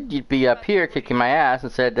you did, you'd be up here kicking my ass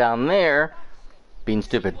instead of down there being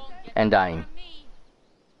stupid and dying.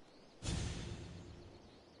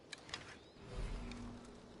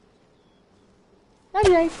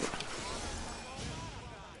 Okay.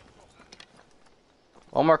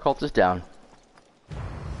 One more cultist down.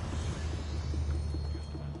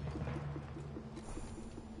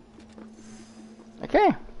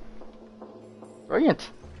 Okay.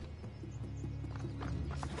 Brilliant.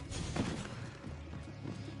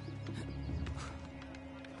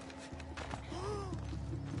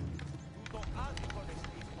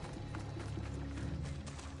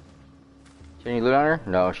 Did any loot on her?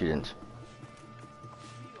 No, she didn't.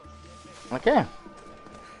 Okay.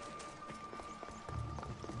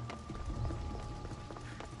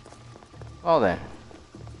 Well then.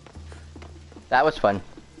 That was fun.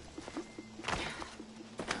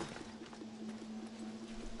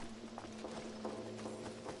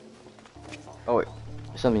 Oh wait,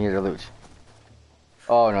 there's something here to loot.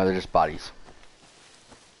 Oh no, they're just bodies.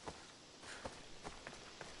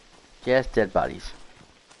 Just dead bodies.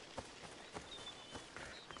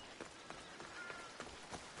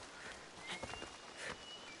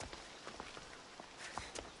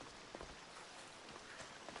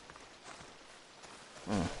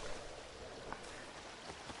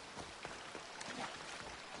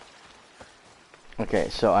 Okay,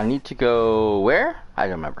 so I need to go where? I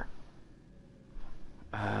don't remember.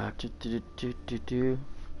 Do.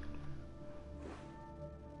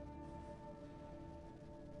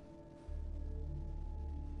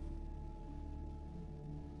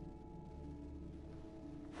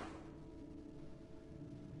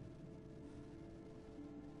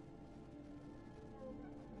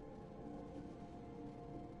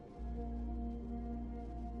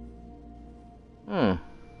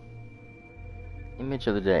 Image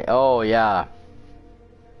of the day. Oh, yeah.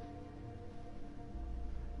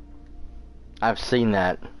 I've seen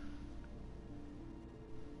that.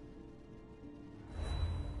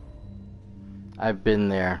 I've been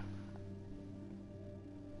there.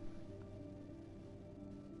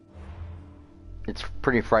 It's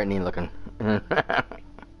pretty frightening looking.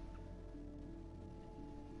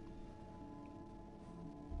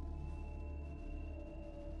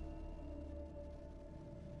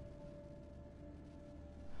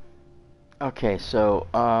 Okay, so,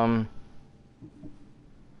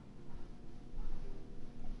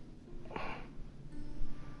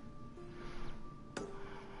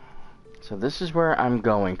 so this is where I'm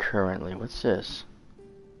going currently. What's this?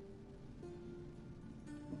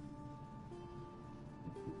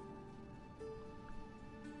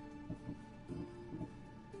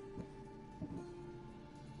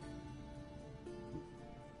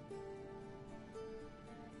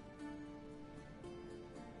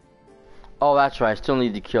 Oh, that's right. I still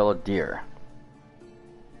need to kill a deer.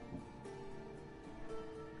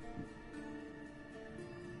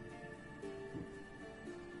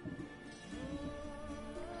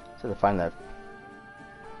 So to find that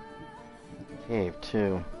cave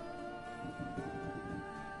too.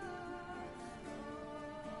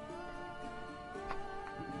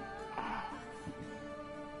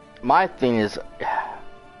 My thing is,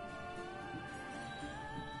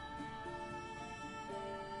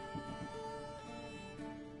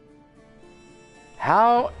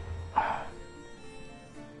 how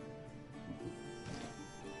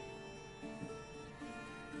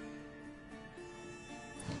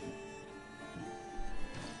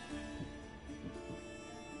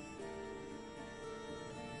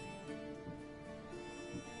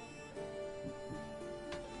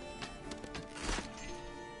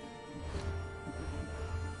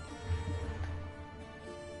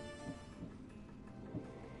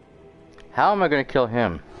am I going to kill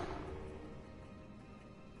him?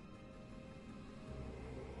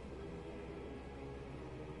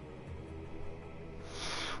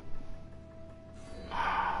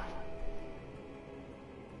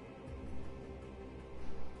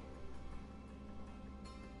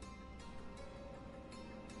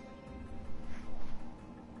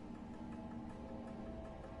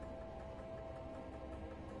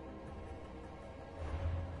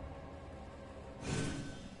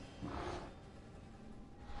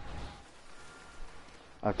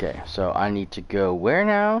 Okay, so I need to go where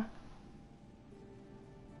now?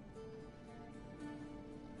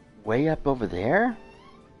 Way up over there?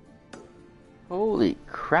 Holy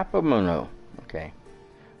crapamuno. Okay.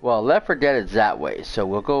 Well, Left 4 Dead is that way, so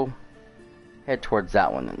we'll go head towards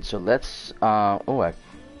that one then. So let's, oh, I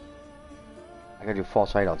gotta do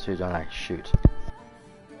false idol too, don't I? Shoot.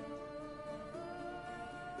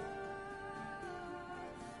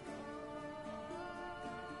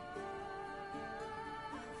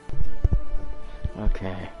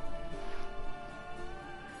 Okay.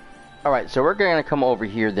 Alright, so we're gonna come over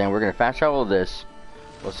here then. We're gonna fast travel this.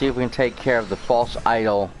 We'll see if we can take care of the false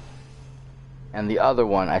idol and the other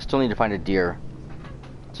one. I still need to find a deer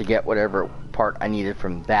to get whatever part I needed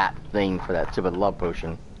from that thing for that stupid love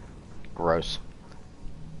potion. Gross.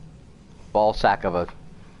 Ball sack of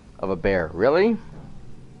a bear. Really?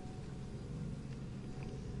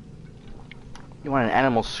 You want an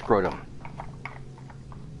animal scrotum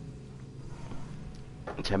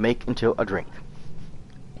to make into a drink.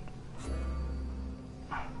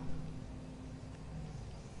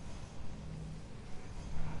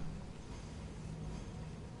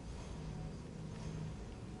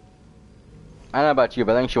 I don't know about you,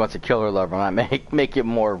 but I think she wants to kill her lover, not make it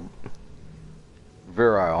more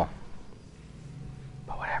virile.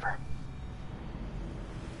 But whatever.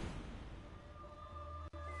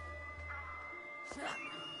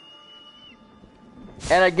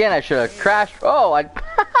 And again, I should have crashed. Oh,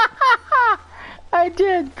 I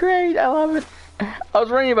did. Great. I love it. I was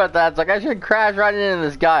reading about that. It's like I should crash right into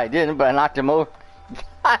this guy. I didn't, but I knocked him over.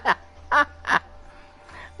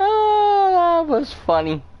 Oh, that was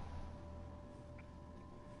funny.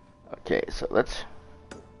 Okay, so let's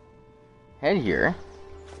head here.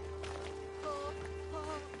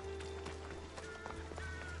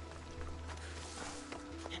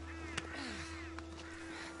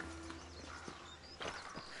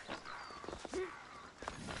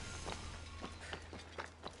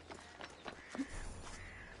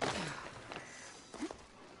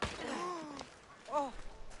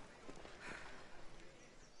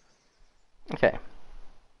 Okay.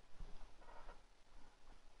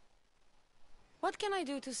 What can I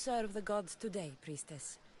do to serve the gods today,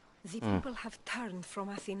 priestess? The people have turned from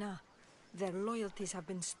Athena. Their loyalties have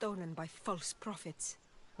been stolen by false prophets.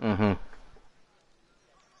 Mm-hmm.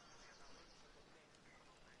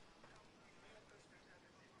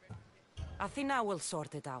 Athena will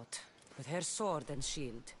sort it out, with her sword and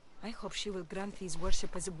shield. I hope she will grant these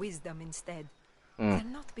worshippers wisdom instead. They're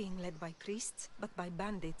not being led by priests, but by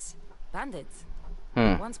bandits. Bandits?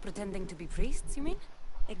 Once pretending to be priests, you mean?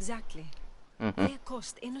 Exactly. They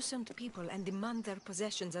accost innocent people and demand their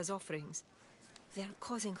possessions as offerings. They're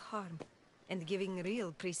causing harm and giving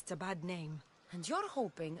real priests a bad name. And you're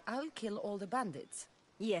hoping I'll kill all the bandits?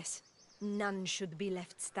 Yes. None should be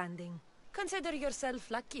left standing. Consider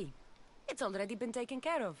yourself lucky. It's already been taken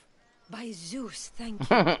care of. By Zeus, thank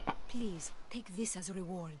you. Please, take this as a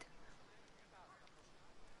reward.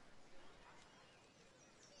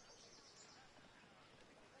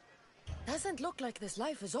 Doesn't look like this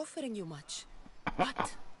life is offering you much.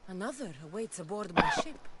 What? Another awaits aboard my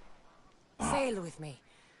ship. Sail with me.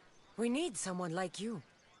 We need someone like you.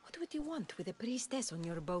 What would you want with a priestess on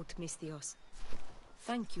your boat, Misthios?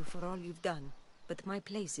 Thank you for all you've done, but my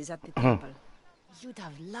place is at the temple. You'd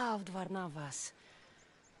have loved Varnavas.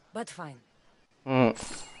 But fine.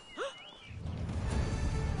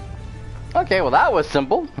 Okay, well that was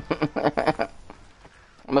simple. I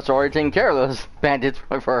must have already taken care of those bandits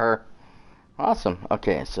for her. Awesome.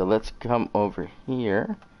 Okay, so let's come over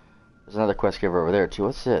here. There's another quest giver over there too.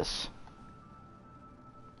 What's this?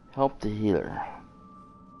 Help the healer.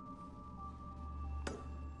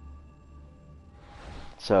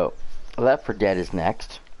 So, Left 4 Dead is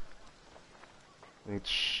next,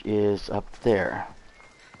 which is up there.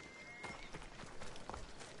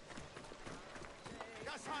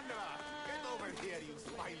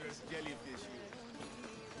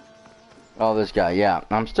 Oh, this guy, yeah.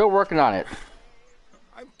 I'm still working on it.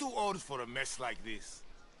 I'm too old for a mess like this.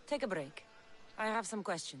 Take a break. I have some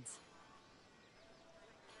questions.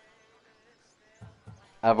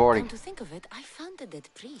 I've already... Come to think of it, I found a dead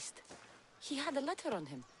priest. He had a letter on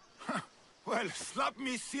him. Well, slap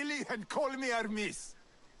me silly and call me Hermes.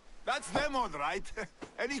 That's them, all right.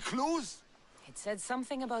 Any clues? It said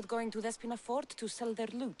something about going to Despina Fort to sell their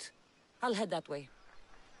loot. I'll head that way.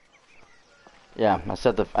 Yeah, I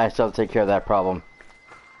still have to take care of that problem.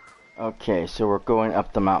 Okay, so we're going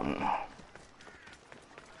up the mountain.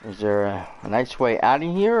 Is there a nice way out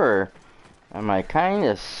of here, or am I kind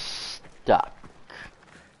of stuck?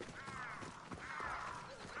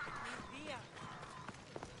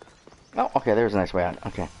 Oh, okay, there's a nice way out.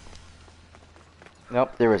 Okay.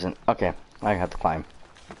 Nope, there isn't. Okay, I have to climb.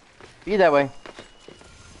 Be that way.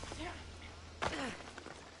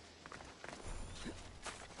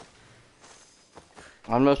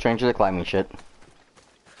 I'm no stranger to climbing shit.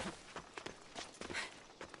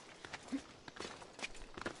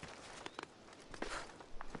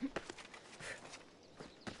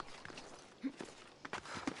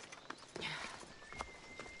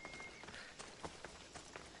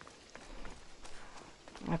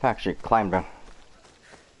 I've actually climbed a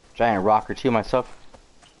giant rock or two myself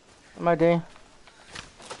in my day.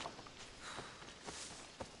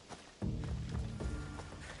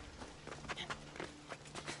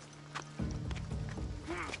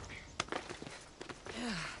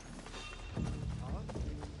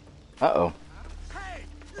 Uh-oh.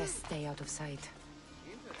 Best stay out of sight.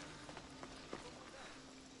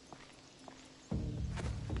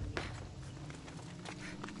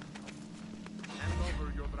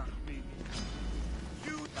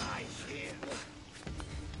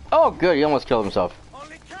 Oh, good. He almost killed himself.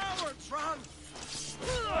 Only cowards run.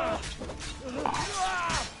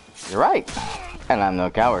 You're right. And I'm no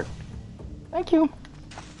coward. Thank you.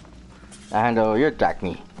 And you attacked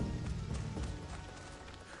me.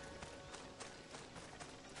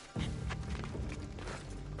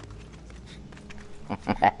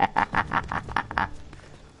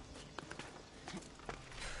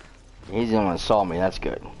 He's the one that saw me. That's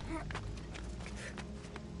good.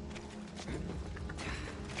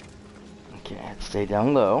 Stay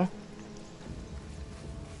down low.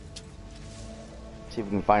 See if we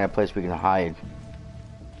can find a place we can hide.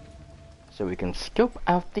 So we can scope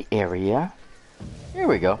out the area. Here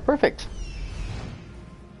we go. Perfect.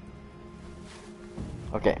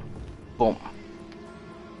 Okay. Boom.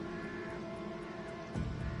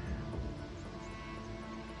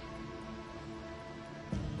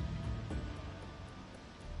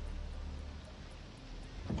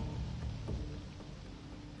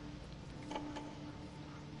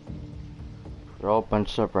 They're all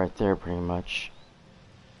bunched up right there, pretty much.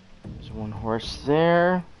 There's one horse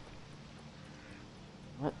there.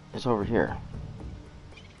 What is over here?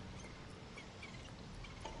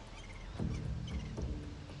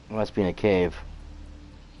 It must be in a cave.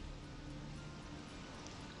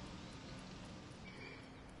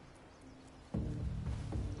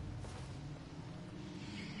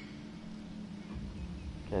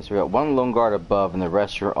 Okay, so we got one lone guard above, and the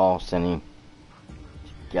rest are all standing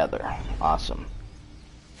together. Awesome.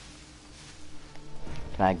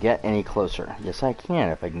 Can I get any closer? Yes, I can,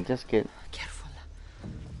 if I can just get... Careful.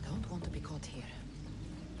 Don't want to be caught here.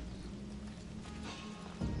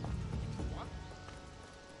 What?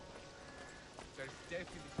 There's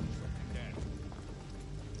definitely something there.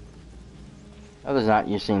 Oh, there's not.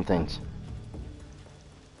 You've seen things.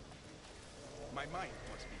 My mind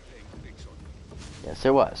must be playing tricks on me. Yes,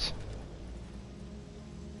 it was.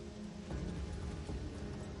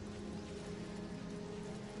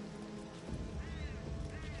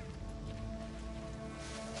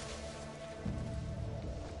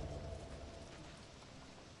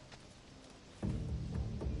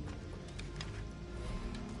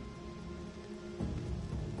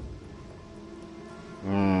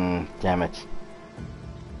 Damn it.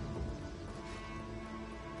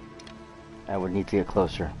 I would need to get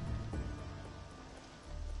closer.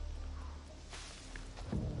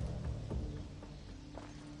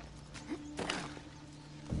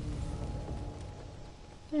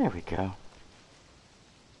 There we go.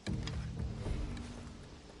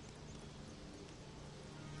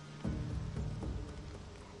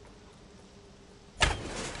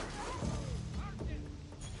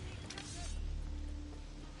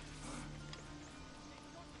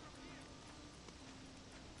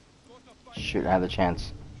 Shoot, I had the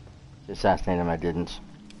chance to assassinate him, I didn't.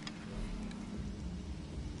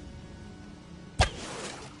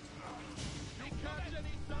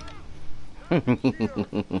 Keep at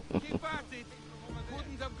it.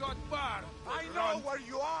 Couldn't have got far. I know where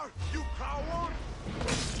you are, you coward.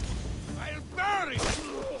 I'll bury you.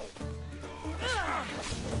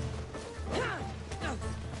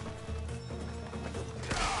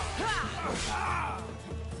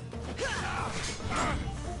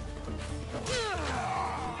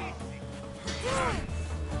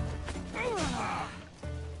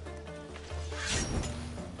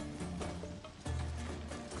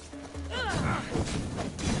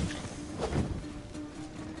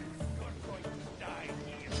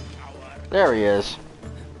 There he is.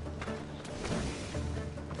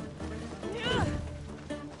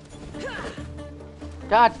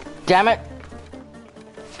 God damn it!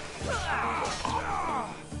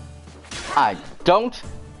 I don't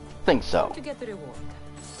think so. Time to get the reward.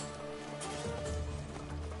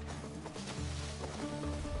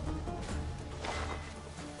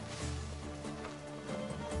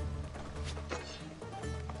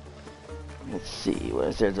 Let's see, what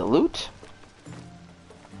is there? The loot?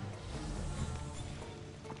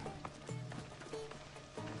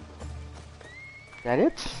 Is that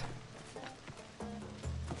it?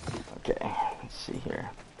 Okay, let's see here.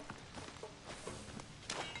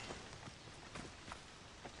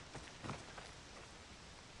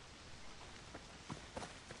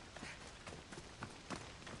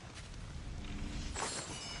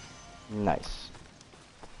 Nice.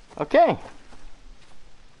 Okay.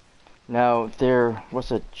 Now, there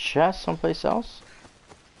was a chest someplace else,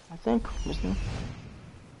 I think, wasn't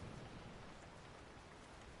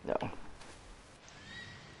there? No.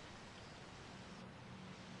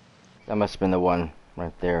 That must have been the one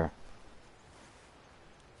right there.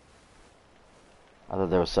 I thought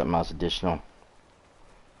there was something else additional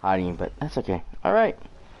hiding, but that's okay. Alright.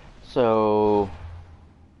 So...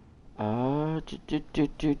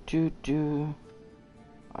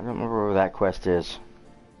 I don't remember where that quest is.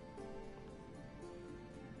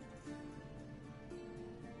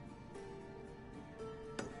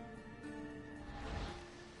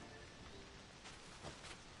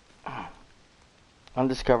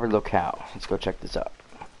 Undiscovered locale. Let's go check this out.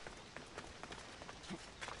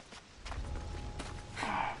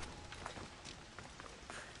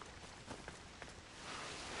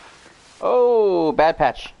 Oh, bad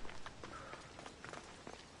patch.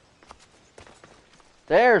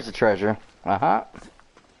 There's the treasure. Uh-huh.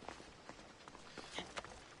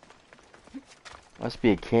 Must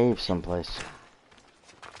be a cave someplace.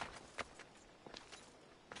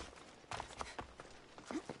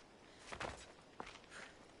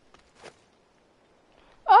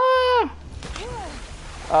 Ah!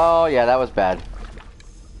 Oh, yeah, that was bad.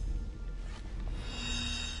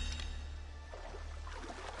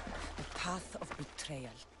 The path of betrayal.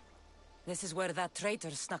 This is where that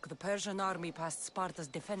traitor snuck the Persian army past Sparta's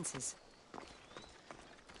defenses.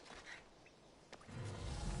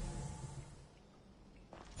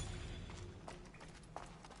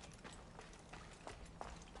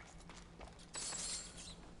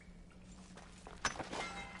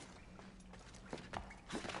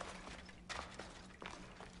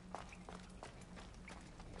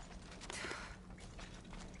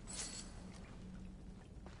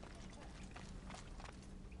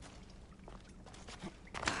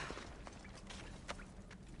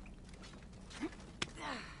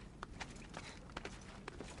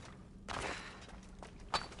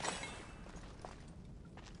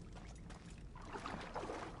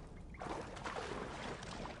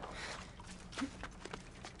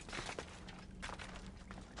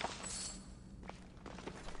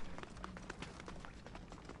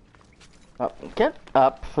 Oh, get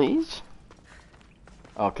up, please.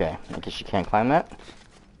 Okay, I guess you can't climb that.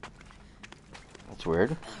 That's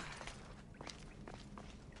weird.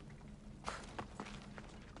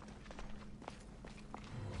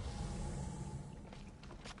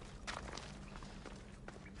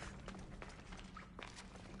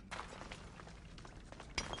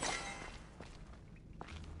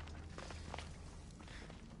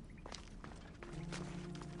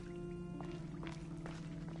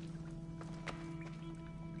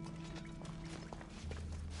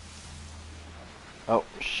 Oh,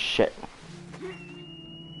 shit.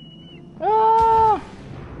 Ah!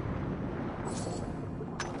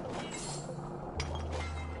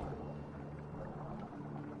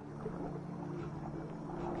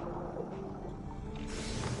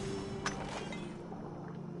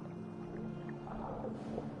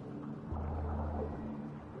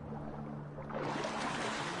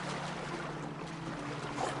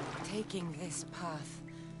 Taking this path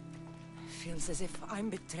feels as if I'm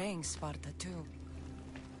betraying Sparta too.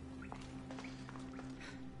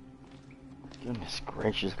 Goodness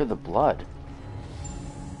gracious, look at the blood.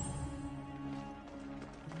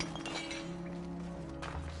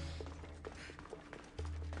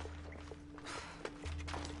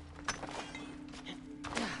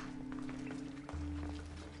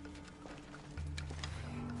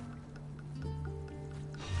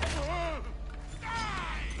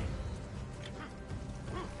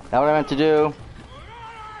 That what I meant to do?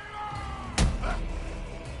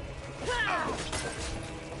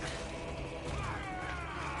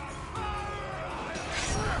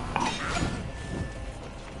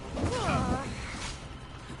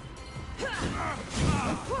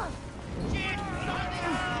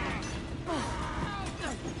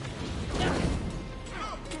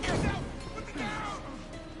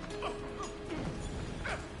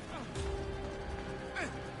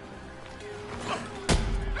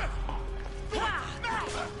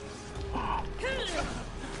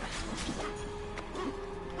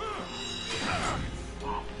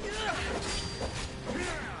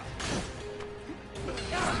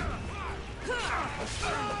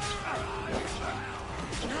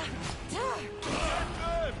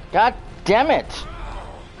 God damn it!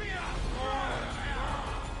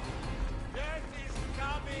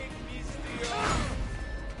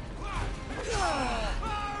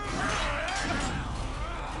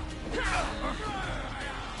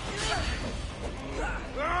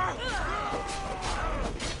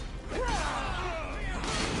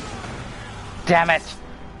 Damn it!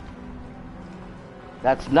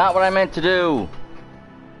 That's not what I meant to do!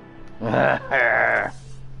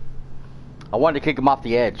 I wanted to kick him off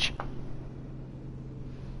the edge.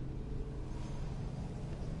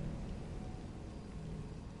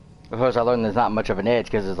 Of course, I learned there's not much of an edge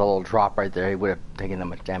because there's a little drop right there. He would have taken that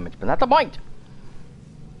much damage, but not the point!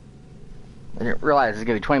 I didn't realize there's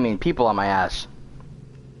gonna be 20 million people on my ass.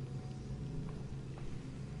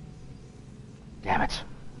 Damn it.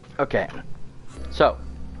 Okay. So,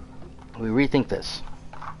 we rethink this.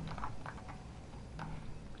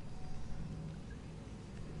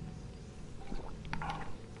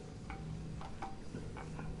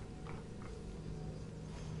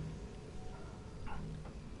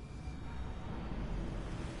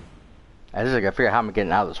 I just gotta figure out how I'm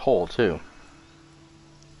getting out of this hole too.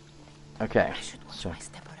 Okay. So.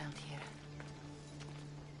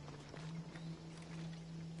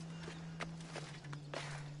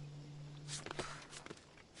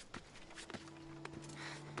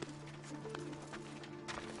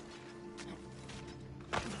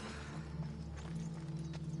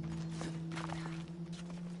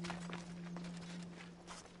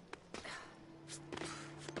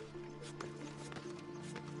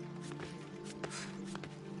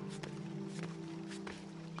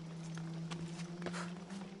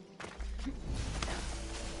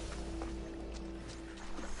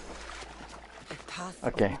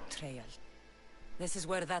 Okay. Betrayal. This is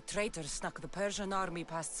where that traitor snuck the Persian army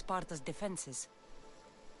past Sparta's defenses.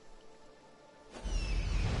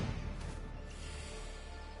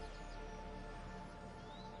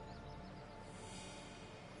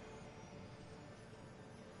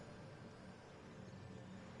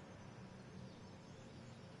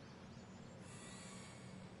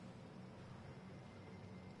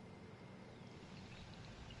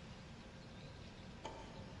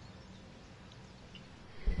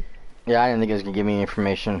 Yeah, I didn't think it was gonna give me any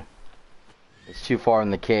information. It's too far in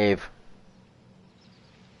the cave.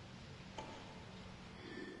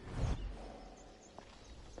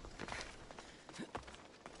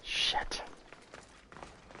 Shit.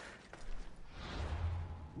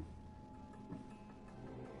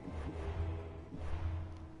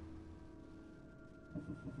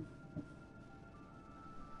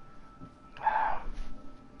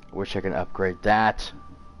 Wish I could upgrade that.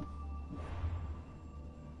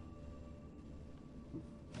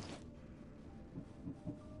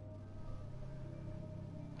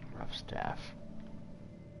 Staff.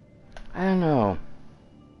 I don't know.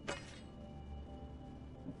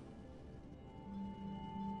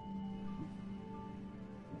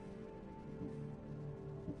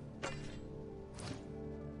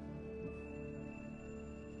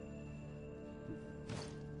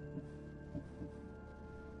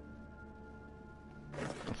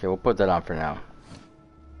 Okay, we'll put that on for now.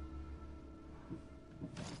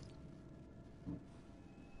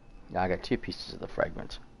 Now I got 2 pieces of the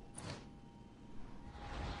fragment.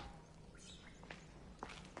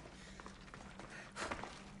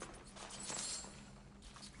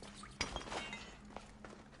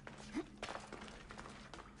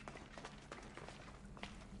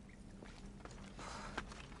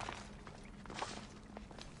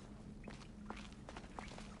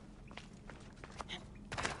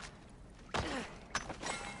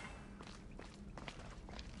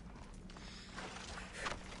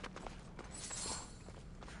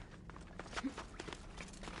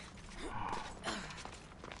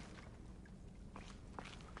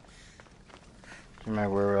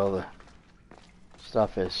 Remember where all the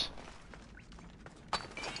stuff is.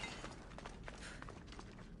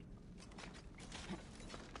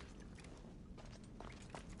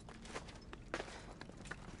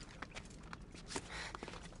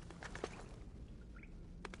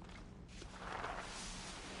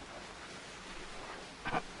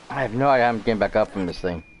 I have no idea how I'm getting back up from this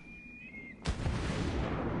thing.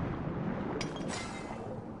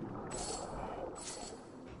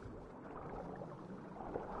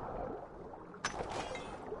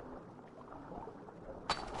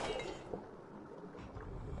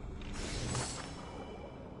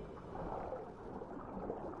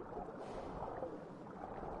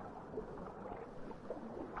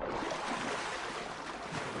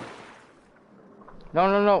 No,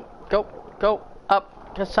 no, no. Go, go,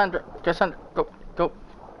 up. Cassandra, Cassandra, go, go.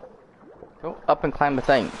 Go up and climb the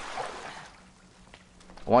thing.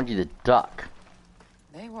 I want you to duck.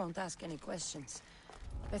 They won't ask any questions.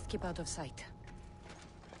 Let's keep out of sight.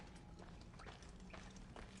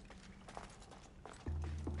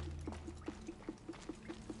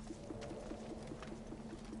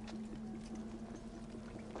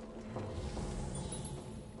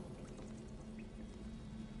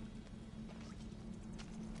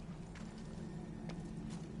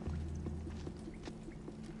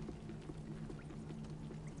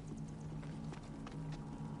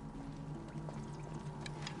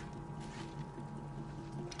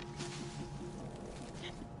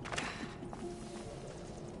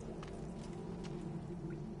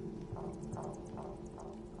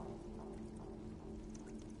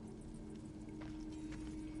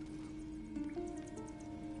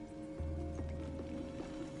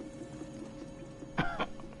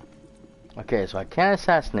 Okay, so I can't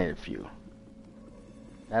assassinate a few.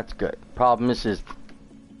 That's good. Problem is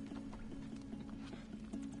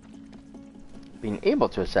being able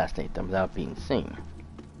to assassinate them without being seen.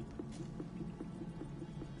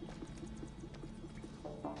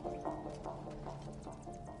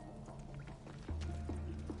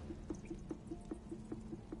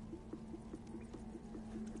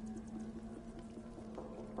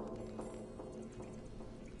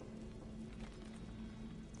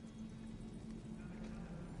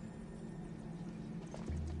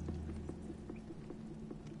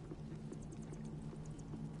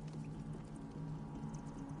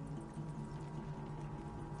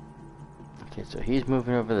 Okay, so he's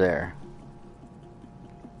moving over there.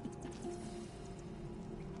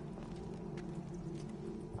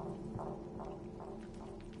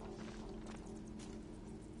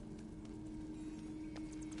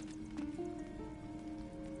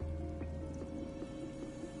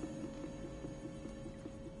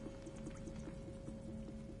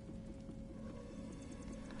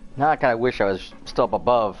 Now I kind of wish I was still up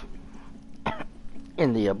above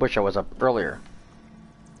in the bush I was up earlier.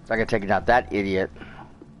 So I could take out that idiot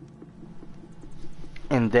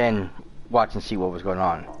and then watch and see what was going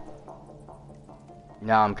on.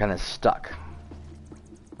 Now I'm kind of stuck.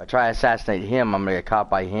 If I try to assassinate him, I'm going to get caught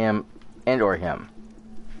by him and or him.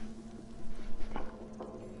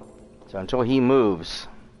 So until he moves,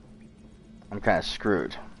 I'm kind of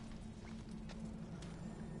screwed.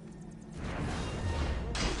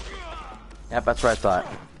 Yep, that's what I thought.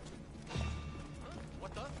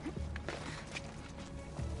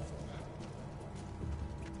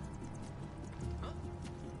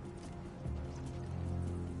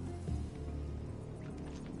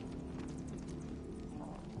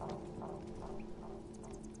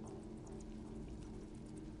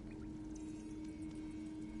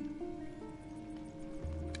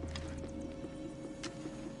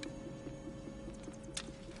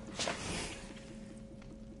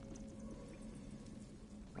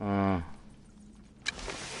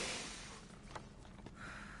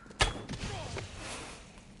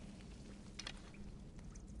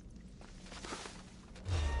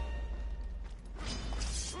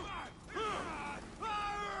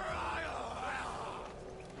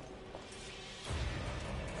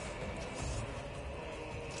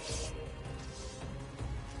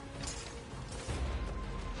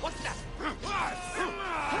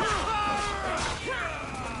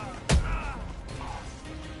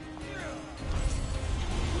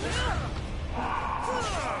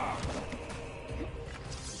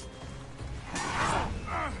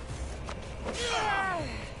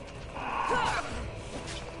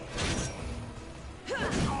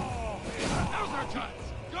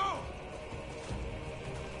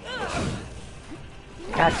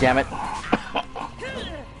 God damn it.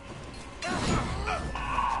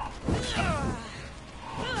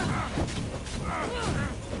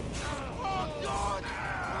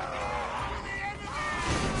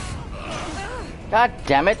 God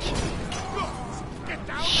damn it.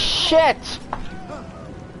 Shit.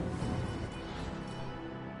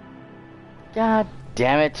 God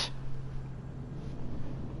damn it.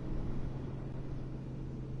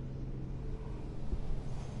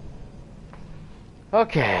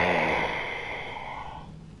 Okay.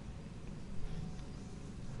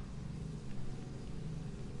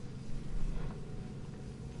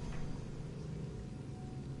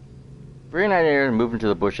 Green idea moving to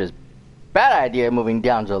the bushes. Bad idea moving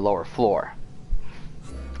down to the lower floor.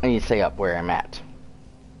 I need to stay up where I'm at.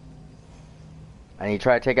 I need to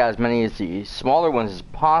try to take out as many of the smaller ones as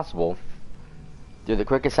possible. Do the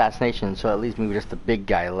quick assassination so at least maybe just the big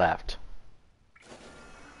guy left.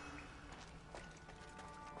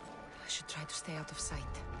 I should try to stay out of sight.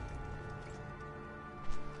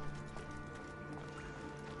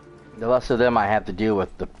 The less of them I have to deal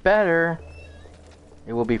with, the better.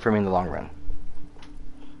 It will be for me in the long run.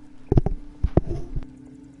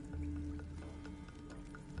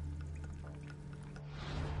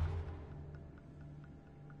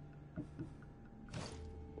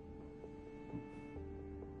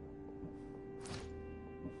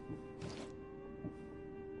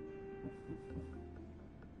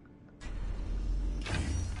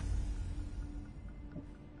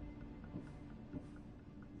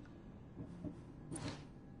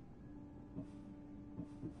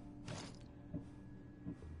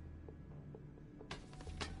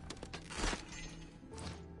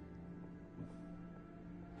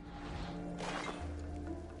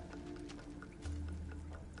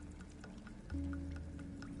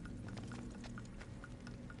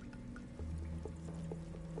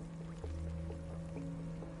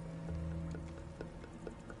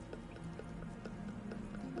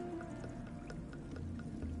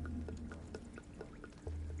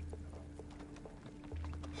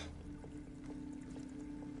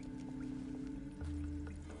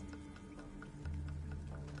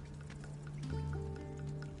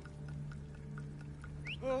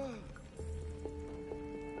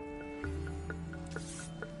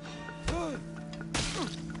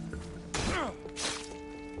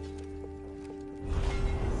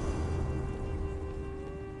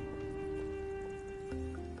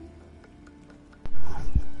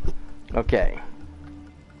 Okay.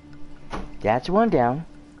 That's one down.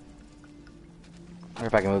 I wonder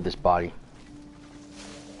if I can move this body.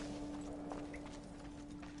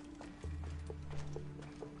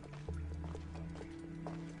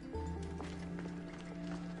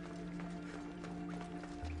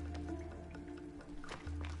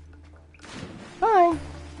 Hi.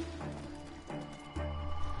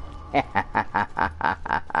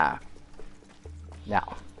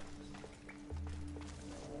 Now,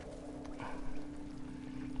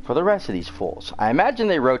 for the rest of these fools, I imagine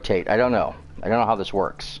they rotate. I don't know. I don't know how this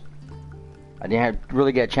works. I didn't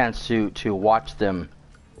really get a chance to watch them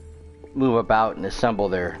move about and assemble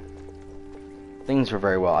their things for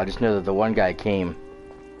very well. I just know that the one guy came.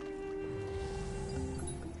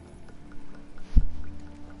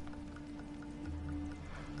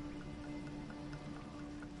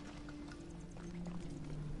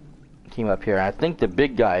 Came up here. I think the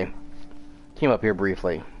big guy came up here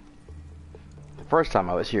briefly the first time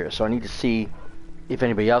I was here, so I need to see if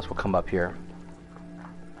anybody else will come up here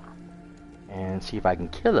and see if I can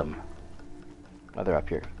kill them while they're up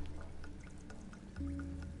here.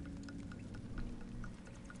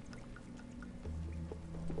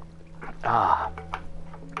 Ah.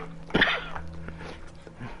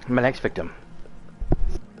 My next victim.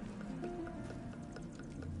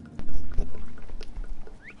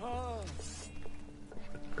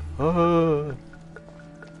 Oh.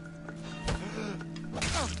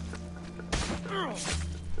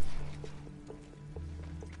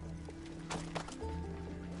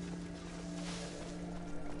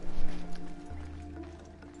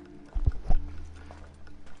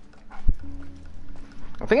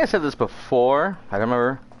 I think I said this before, I don't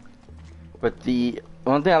remember, but the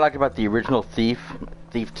one thing I like about the original Thief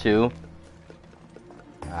 2,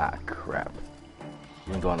 ah crap,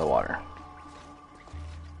 you can go in the water.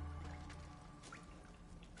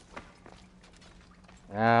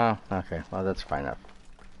 Oh, okay, well that's fine enough.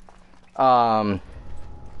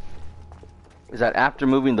 Is that after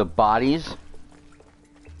moving the bodies,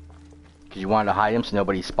 because you wanted to hide them so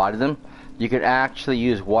nobody spotted them, you could actually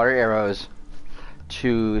use water arrows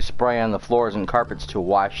to spray on the floors and carpets to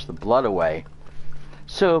wash the blood away.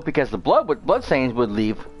 So, because the blood stains would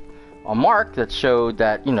leave a mark that showed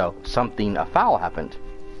that, you know, something foul happened.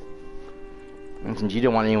 And since you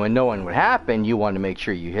didn't want anyone knowing what happened, you wanted to make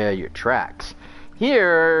sure you had your tracks.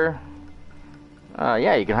 Here,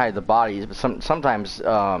 yeah, you can hide the bodies, but sometimes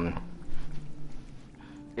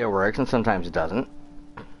it works and sometimes it doesn't.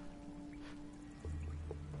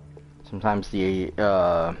 Sometimes the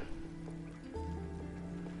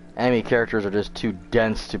enemy characters are just too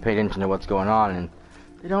dense to pay attention to what's going on, and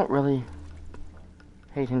they don't really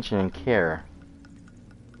pay attention and care.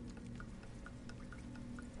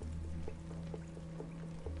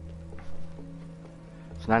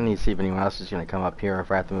 So now I need to see if anyone else is going to come up here or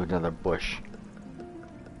if I have to move to another bush.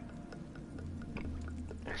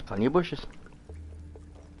 There's plenty of bushes.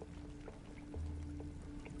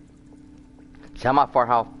 See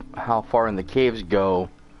how far in the caves go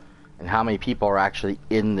and how many people are actually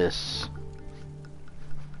in this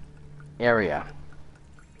area.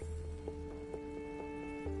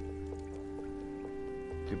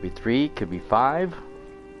 Could be 3, could be 5,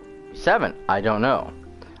 7, I don't know.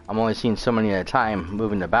 I'm only seeing so many at a time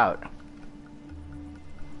moving about.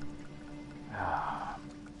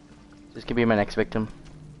 This could be my next victim.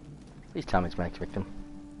 Please tell me it's my next victim.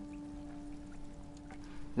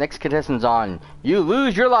 Next contestant's on. You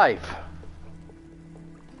lose your life.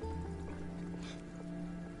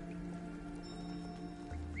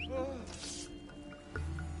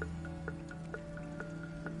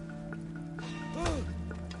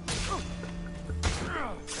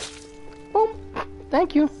 Boom.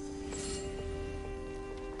 Thank you.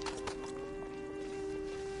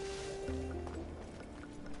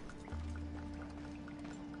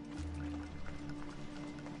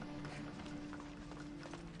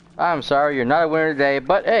 I'm sorry, you're not a winner today,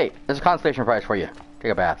 but hey, there's a consolation prize for you.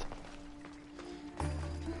 Take a bath.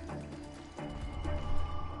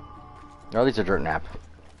 Oh, these are dirt nap.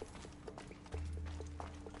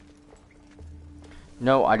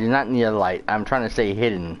 No, I do not need a light. I'm trying to stay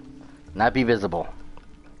hidden, not be visible.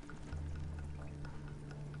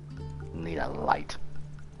 Need a light.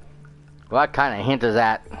 What kind of hint is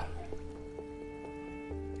that?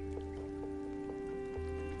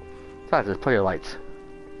 Besides, there's plenty of lights.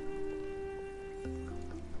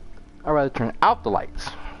 I'd rather turn out the lights.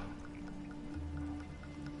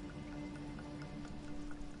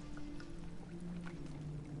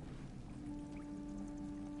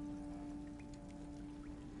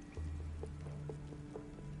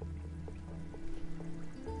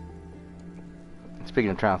 Speaking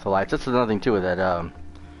of turning off the lights, that's another thing too that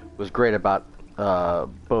was great about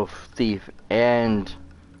both Thief and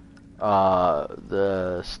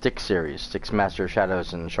the Styx series, Styx Master of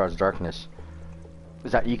Shadows and Shards of Darkness,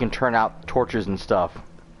 is that you can turn out torches and stuff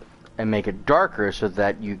and make it darker so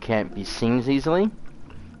that you can't be seen as easily,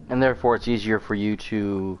 and therefore it's easier for you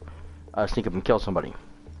to sneak up and kill somebody.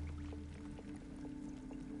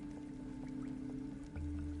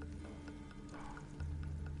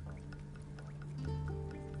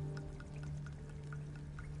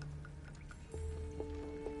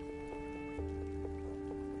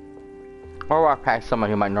 Or walk past someone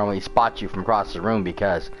who might normally spot you from across the room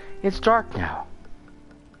because it's dark now.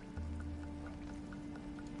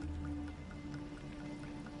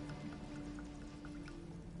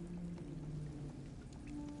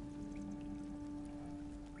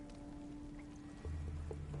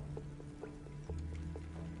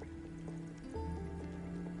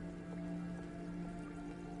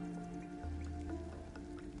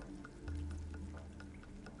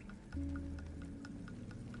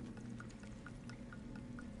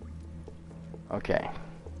 Okay.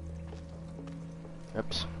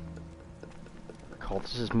 Oops.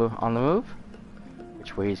 Cultist is on the move.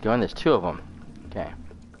 Which way he's going? There's two of them. Okay.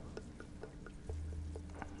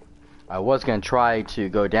 I was going to try to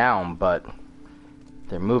go down, but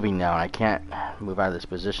they're moving now, and I can't move out of this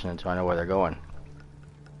position until I know where they're going.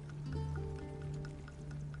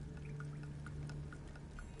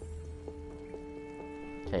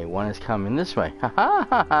 Okay, one is coming this way. Ha ha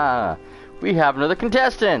ha ha! We have another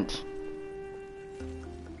contestant!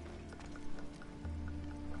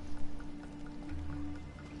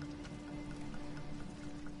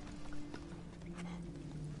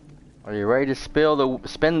 Are you ready to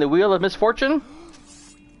spin the wheel of misfortune?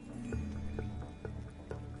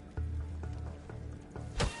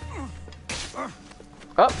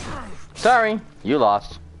 Oh, sorry, you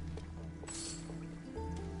lost.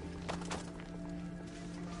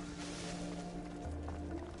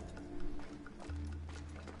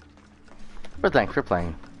 But thanks for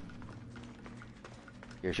playing.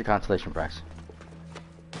 Here's your consolation prize.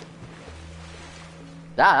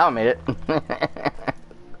 Ah, that one made it.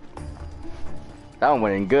 That one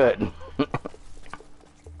went in good.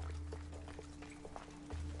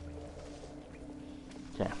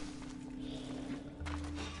 Okay.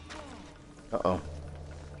 Uh-oh.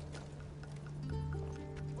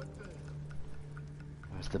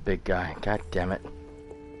 That's the big guy. God damn it.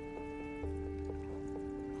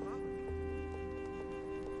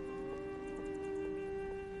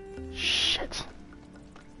 Shit.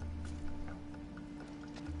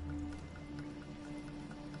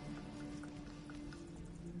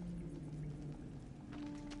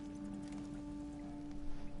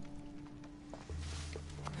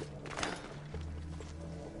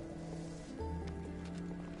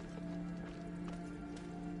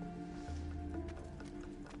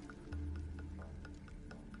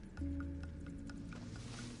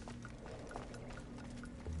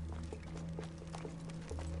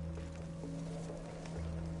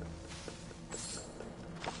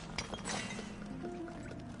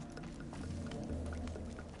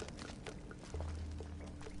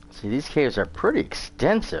 See, these caves are pretty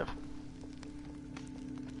extensive.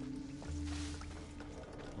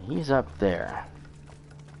 He's up there.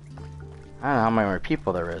 I don't know how many more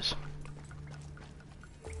people there is.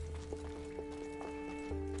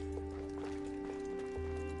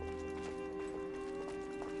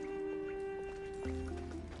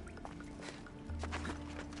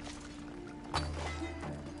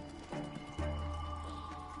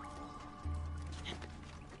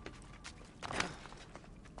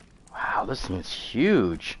 Wow, this thing's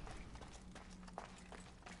huge.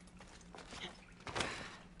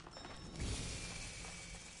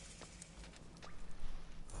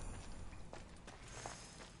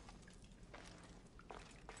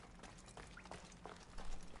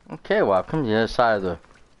 Okay, well, I've come to the other side of the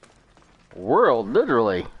world,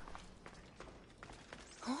 literally.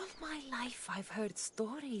 All my life I've heard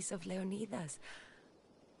stories of Leonidas.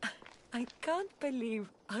 I can't believe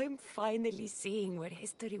I'm finally seeing where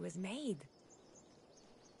history was made.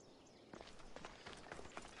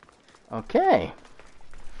 Okay.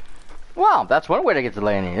 Well, that's one way to get to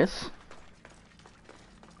Leonidas.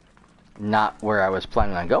 Not where I was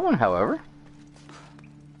planning on going, however.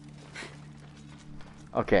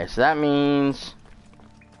 Okay, so that means...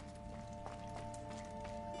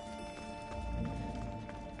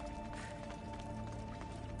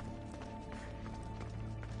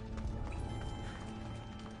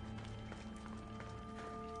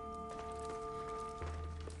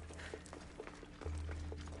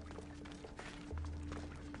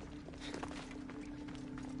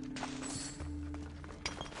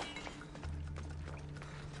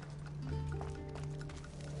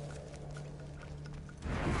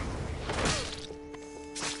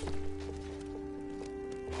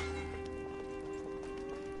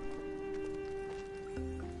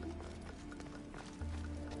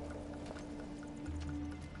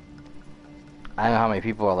 I don't know how many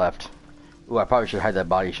people are left. Ooh, I probably should hide that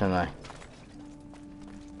body, shouldn't I?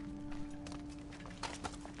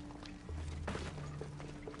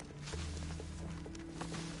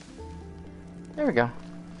 There we go.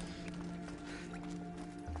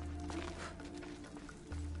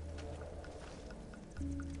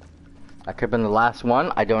 That could have been the last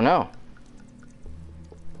one. I don't know.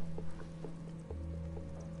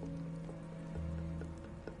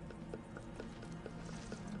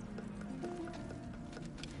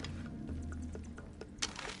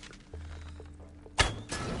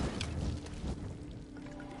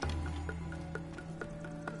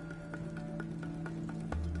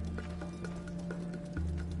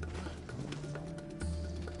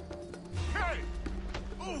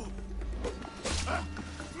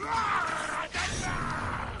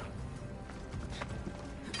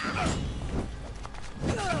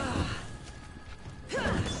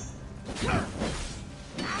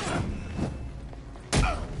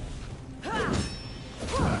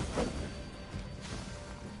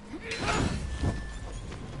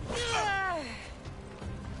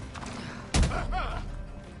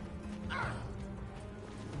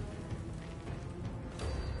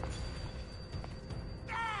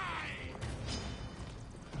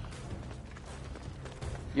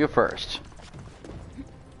 You first.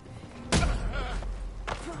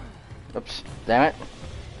 Oops, damn it.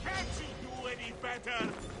 Can't you do any better?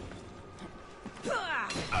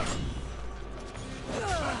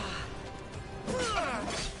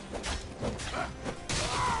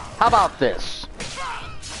 How about this?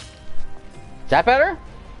 Is that better?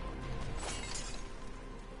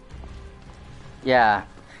 Yeah.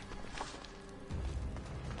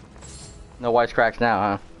 No wisecracks now,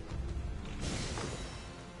 huh?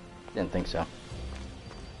 Didn't think so.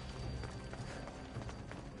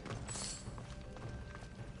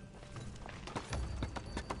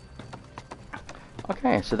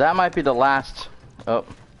 Okay, so that might be the last... Oh.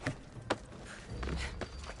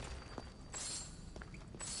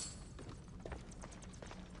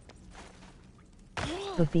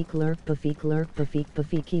 Pafik lurk,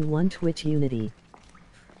 Pafiki 1 Twitch Unity.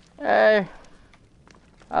 Hey.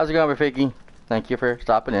 How's it going, Rafiki? Thank you for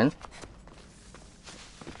stopping in.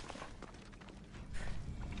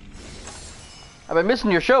 I've been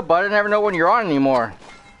missing your show, bud. I never know when you're on anymore.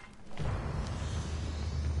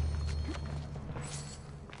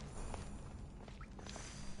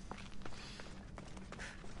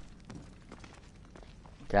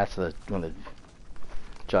 That's one of the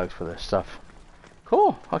jugs for this stuff.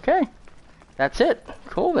 Cool. Okay. That's it.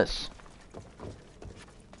 Coolness.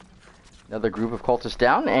 Another group of cultists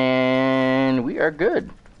down, and we are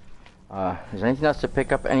good. Is there anything else to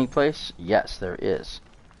pick up any place? Yes, there is.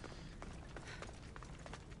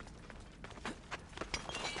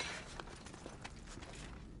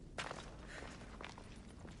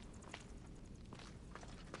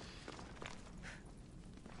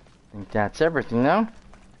 I think that's everything, though.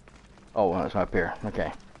 Oh, well, it's up here.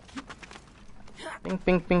 Okay. Bing,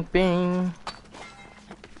 bing, bing, bing.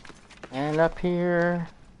 And up here.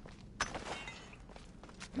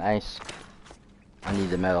 Nice. I need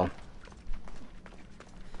the metal.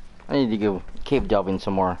 I need to go cave delving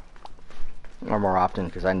some more. Or more often,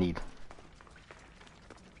 because I need...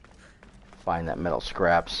 find that metal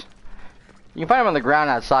scraps. You can find them on the ground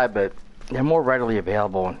outside, but they're more readily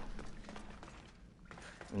available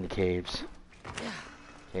in the caves.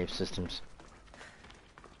 Cave systems.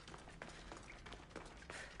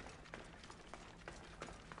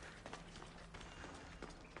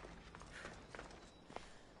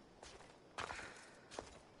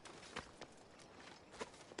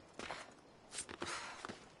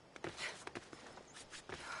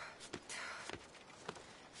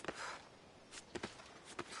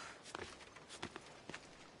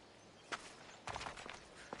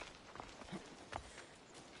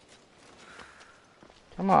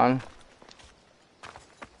 Come on.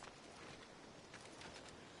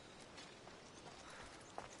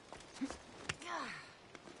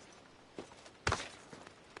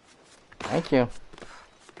 Thank you.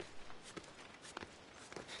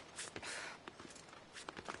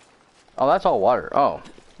 Oh, that's all water. Oh,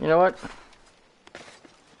 you know what?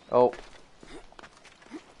 Oh.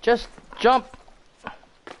 Just jump.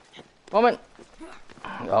 Moment.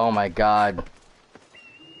 Oh my god.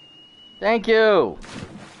 Thank you.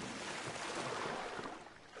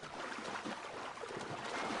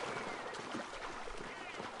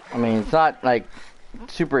 I mean, it's not like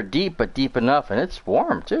super deep, but deep enough, and it's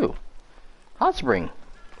warm too. Hot spring.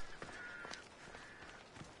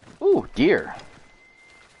 Ooh, deer.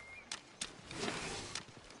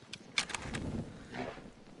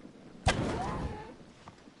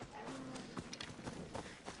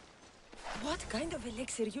 What kind of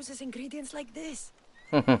elixir uses ingredients like this?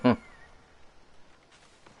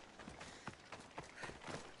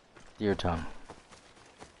 Deer tongue.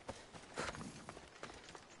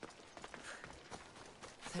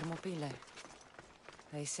 Thermopylae.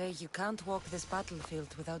 They say you can't walk this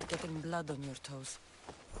battlefield without getting blood on your toes.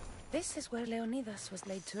 This is where Leonidas was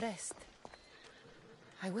laid to rest.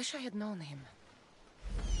 I wish I had known him.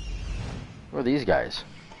 Who are these guys?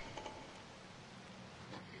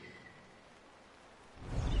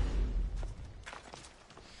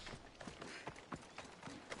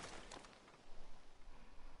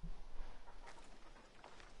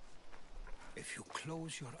 If you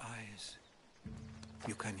close your eyes,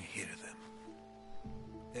 you can hear them.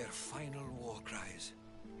 Their final war cries.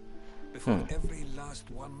 Before every last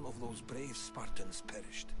one of those brave Spartans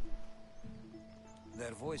perished.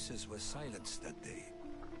 Their voices were silenced that day,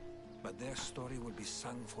 but their story will be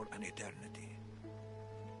sung for an eternity.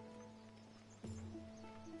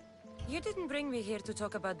 You didn't bring me here to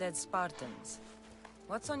talk about dead Spartans.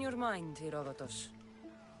 What's on your mind, Herodotus?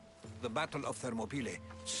 The Battle of Thermopylae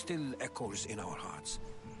still echoes in our hearts.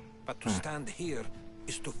 But to stand here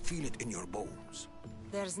is to feel it in your bones.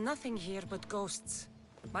 There's nothing here but ghosts.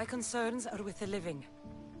 My concerns are with the living.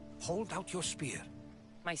 Hold out your spear.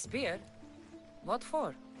 My spear? What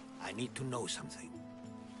for? I need to know something.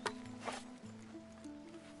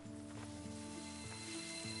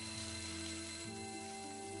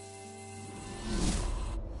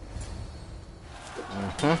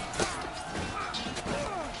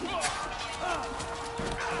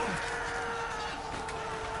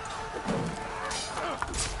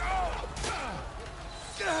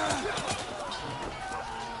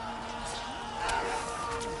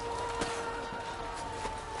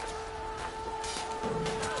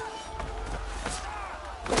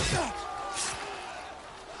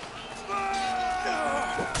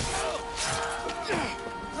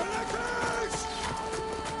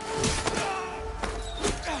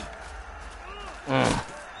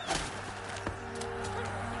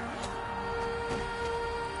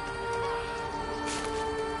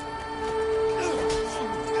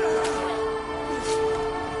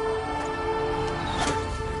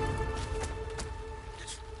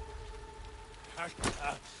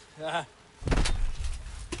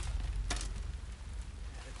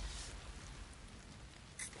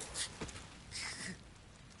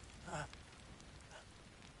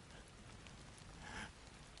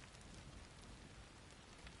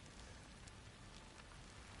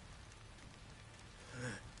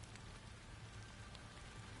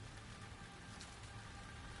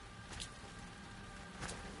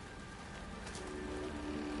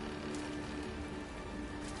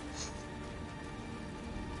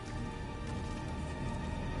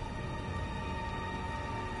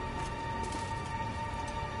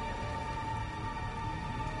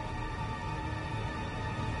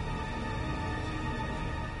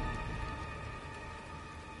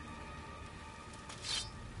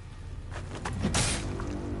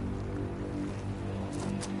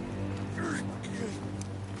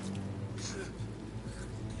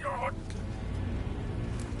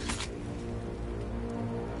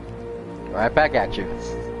 Right back at you.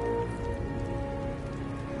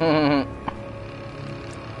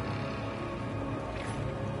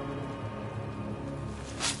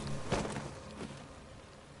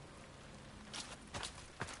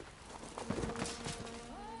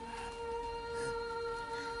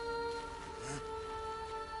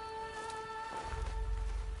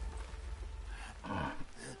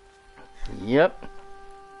 Yep.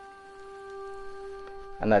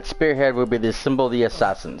 And that spearhead will be the symbol of the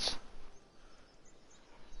assassins.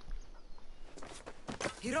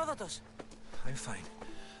 Herodotus. I'm fine.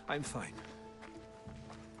 I'm fine.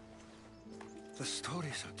 The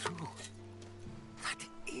stories are true. That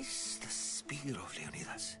is the spear of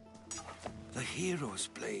Leonidas. The hero's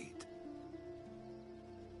blade.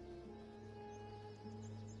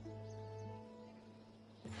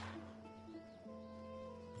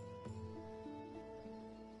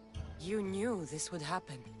 You knew this would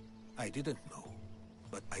happen. I didn't know,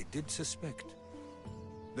 but I did suspect.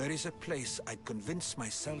 There is a place I'd convinced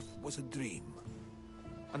myself was a dream.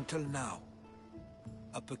 Until now.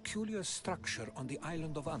 A peculiar structure on the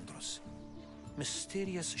island of Andros.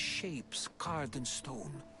 Mysterious shapes carved in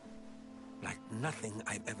stone. Like nothing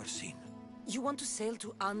I've ever seen. You want to sail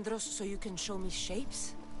to Andros so you can show me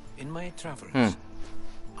shapes? In my travels,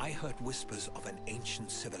 I heard whispers of an ancient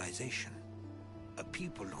civilization. A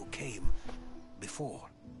people who came before.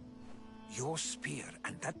 Your spear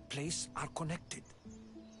and that place are connected.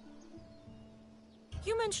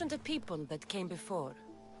 You mentioned a people that came before.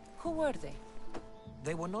 Who were they?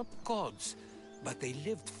 They were not gods, but they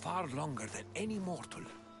lived far longer than any mortal,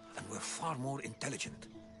 and were far more intelligent.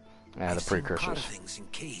 The precursors. Carvings in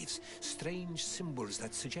caves, strange symbols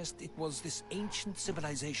that suggest it was this ancient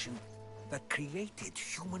civilization that created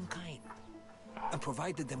humankind, and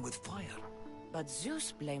provided them with fire. But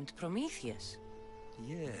Zeus blamed Prometheus.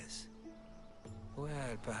 Yes.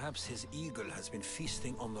 Well, perhaps his eagle has been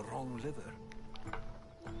feasting on the wrong liver.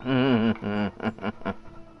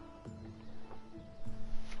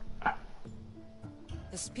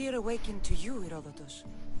 The spear awakened to you, Herodotus.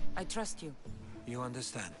 I trust you. You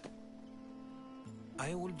understand.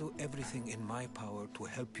 I will do everything in my power to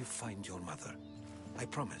help you find your mother. I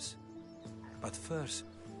promise. But first,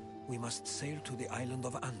 we must sail to the island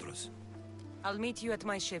of Andros. I'll meet you at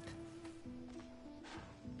my ship.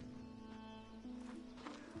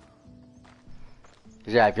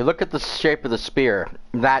 Yeah, if you look at the shape of the spear,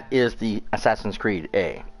 that is the Assassin's Creed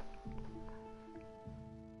A.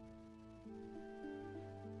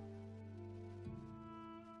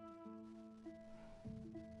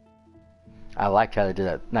 I like how they did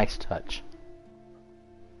that. Nice touch.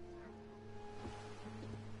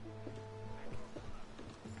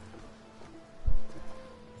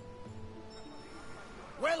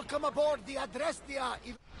 Welcome aboard the Adrestia.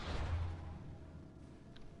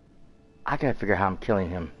 I gotta figure out how I'm killing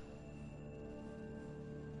him.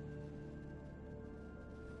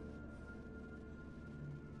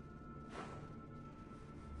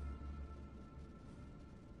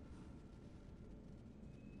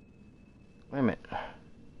 Wait a minute.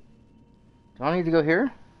 Do I need to go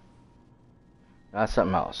here? That's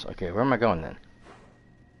something else. Okay, where am I going then?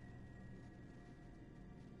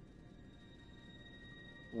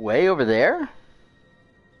 Way over there?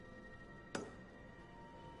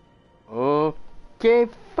 Okay,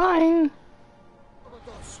 fine.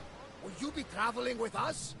 Will you be traveling with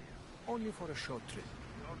us? Only for a short trip.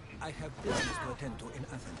 I have business to attend to in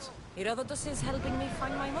Athens. Herodotus is helping me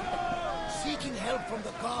find my mother. Seeking help from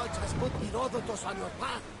the gods has put Herodotus on your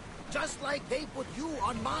path, just like they put you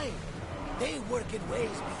on mine. They work in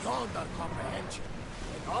ways beyond our comprehension,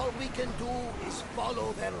 and all we can do is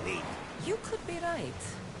follow their lead. You could be right.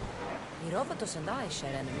 Herodotus and I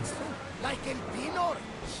share enemies too. Like Elpinor?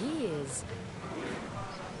 He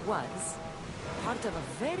was part of a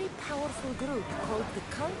very powerful group called the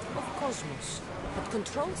Cult of Cosmos that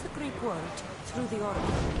controls the Greek world through the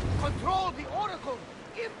Oracle. Control the Oracle?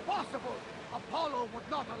 Impossible! Apollo would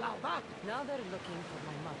not allow that. Now they're looking for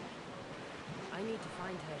my mother. I need to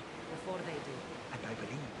find her before they do. And I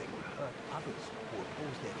believe they will hurt others who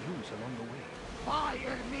oppose their views along the way. By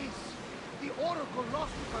Hermes! The Oracle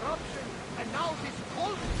lost to corruption, and now this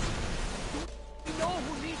cult? Do you know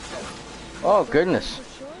who leads them? Oh, goodness.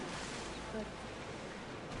 For sure, but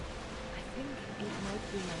I think it might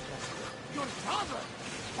be my brother. Your brother?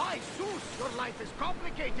 By Zeus, your life is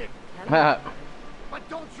complicated. But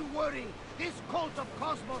don't you worry. This cult of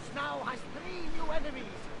Cosmos now has 3 new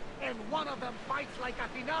enemies. And one of them fights like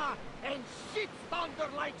Athena and shits thunder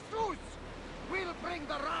like Zeus. We'll bring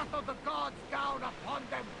the wrath of the gods down upon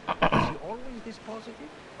them. Is he always this positive?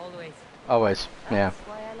 Always. Always, yeah. That's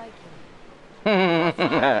why I like him.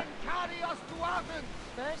 Carry happened?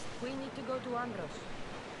 First, we need to go to Andros.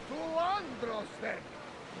 To Andros, then.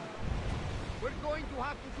 We're going to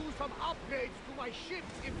have to do some upgrades to my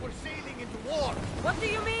ships if we're sailing into war. What do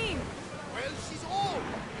you mean? Well, she's old.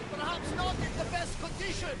 Perhaps not in the best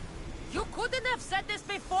condition. You couldn't have said this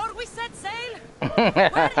before we set sail?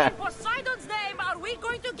 Where in Poseidon's name are we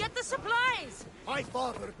going to get the supplies? My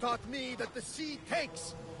father taught me that the sea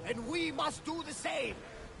takes, and we must do the same.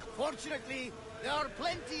 Fortunately, there are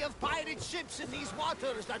plenty of pirate ships in these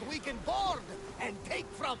waters that we can board and take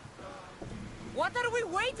from. What are we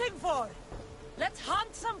waiting for? Let's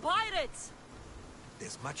hunt some pirates!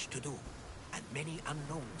 There's much to do, and many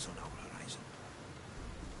unknowns on our horizon.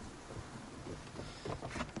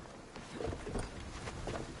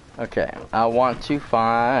 Okay, I want to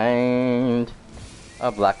find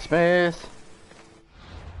a blacksmith.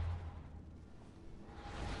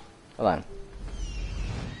 Hold on.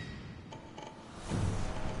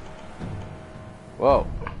 Whoa.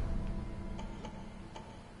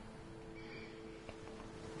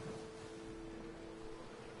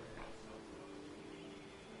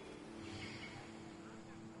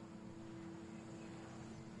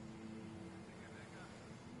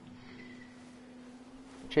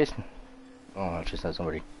 Chasing. Oh, no, chasing after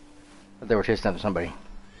somebody. But they were chasing after somebody.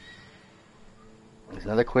 There's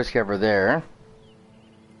another quest over there.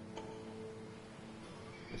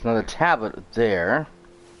 There's another tablet there.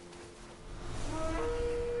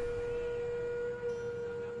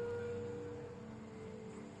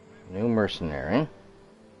 New mercenary.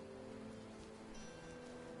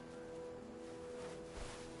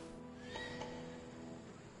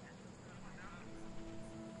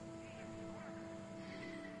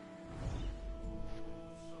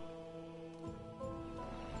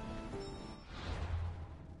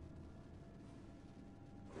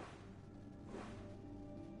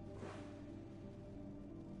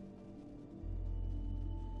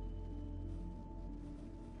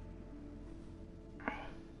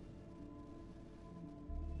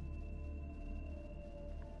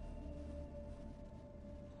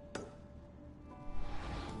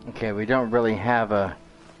 Okay, we don't really have a...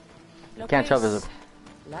 Can't tell there's a...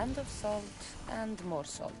 Land of salt and more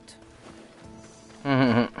salt.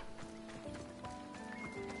 Can't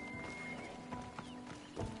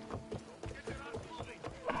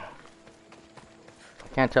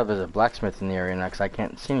tell there's a blacksmith in the area now because I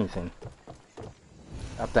can't see anything.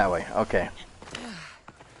 Up that way, okay.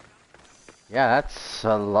 Yeah, that's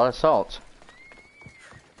a lot of salt.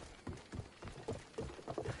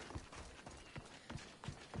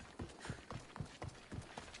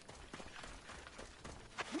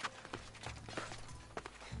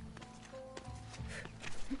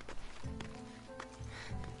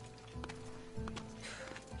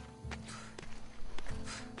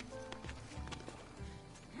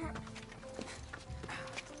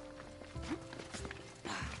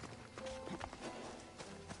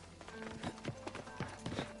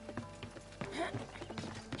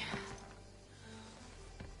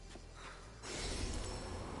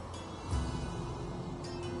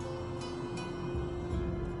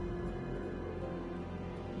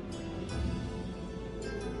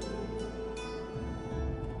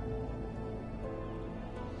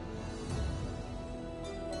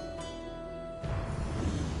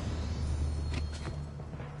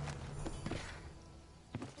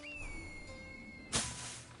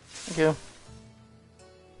 Thank you.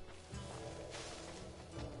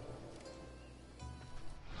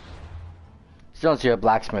 Still don't see a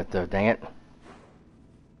blacksmith though, dang it.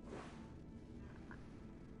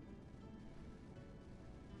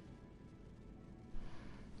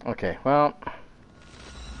 Okay, well.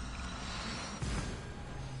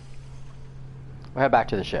 We'll head back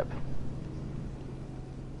to the ship.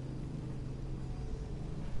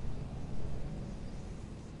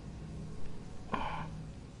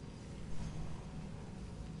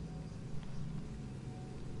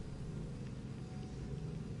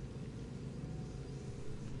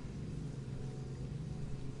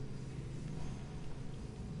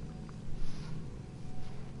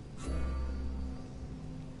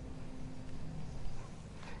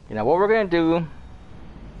 You know what we're gonna do,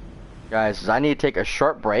 guys, is I need to take a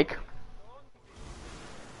short break.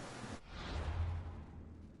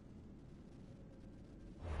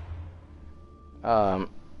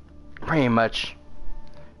 Pretty much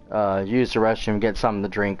use the restroom, get something to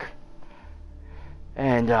drink,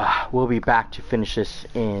 and we'll be back to finish this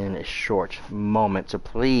in a short moment. So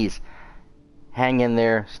please hang in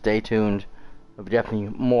there, stay tuned. There'll be definitely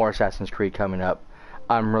more Assassin's Creed coming up.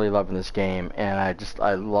 I'm really loving this game, and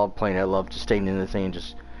I love playing it. I love just staying in the thing and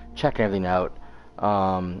just checking everything out.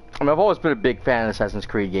 I mean, I've always been a big fan of Assassin's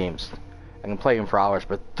Creed games, I can play them for hours,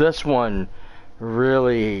 but this one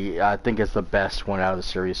really, I think, is the best one out of the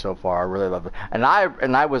series so far. I really love it, and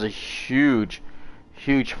I was a huge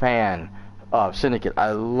fan of Syndicate.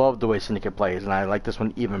 I love the way Syndicate plays, and I like this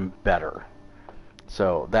one even better.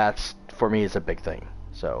 So that's, for me, is a big thing.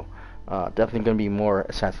 So definitely going to be more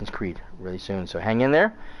Assassin's Creed really soon. So hang in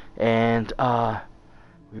there, and we'll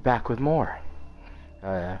be back with more.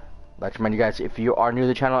 I'd like to remind you guys, if you are new to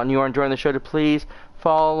the channel and you are enjoying the show, to please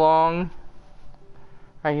follow along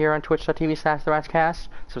right here on twitch.tv/theratscast.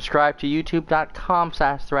 Subscribe to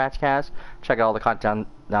youtube.com/theratscast. Check out all the content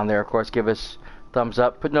down there. Of course, give us thumbs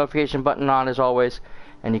up, put the notification button on as always,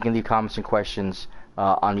 and you can leave comments and questions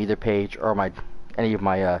on either page or any of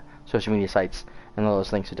my social media sites, and all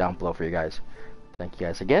those links are down below for you guys. Thank you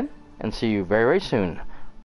guys again, and see you very, very soon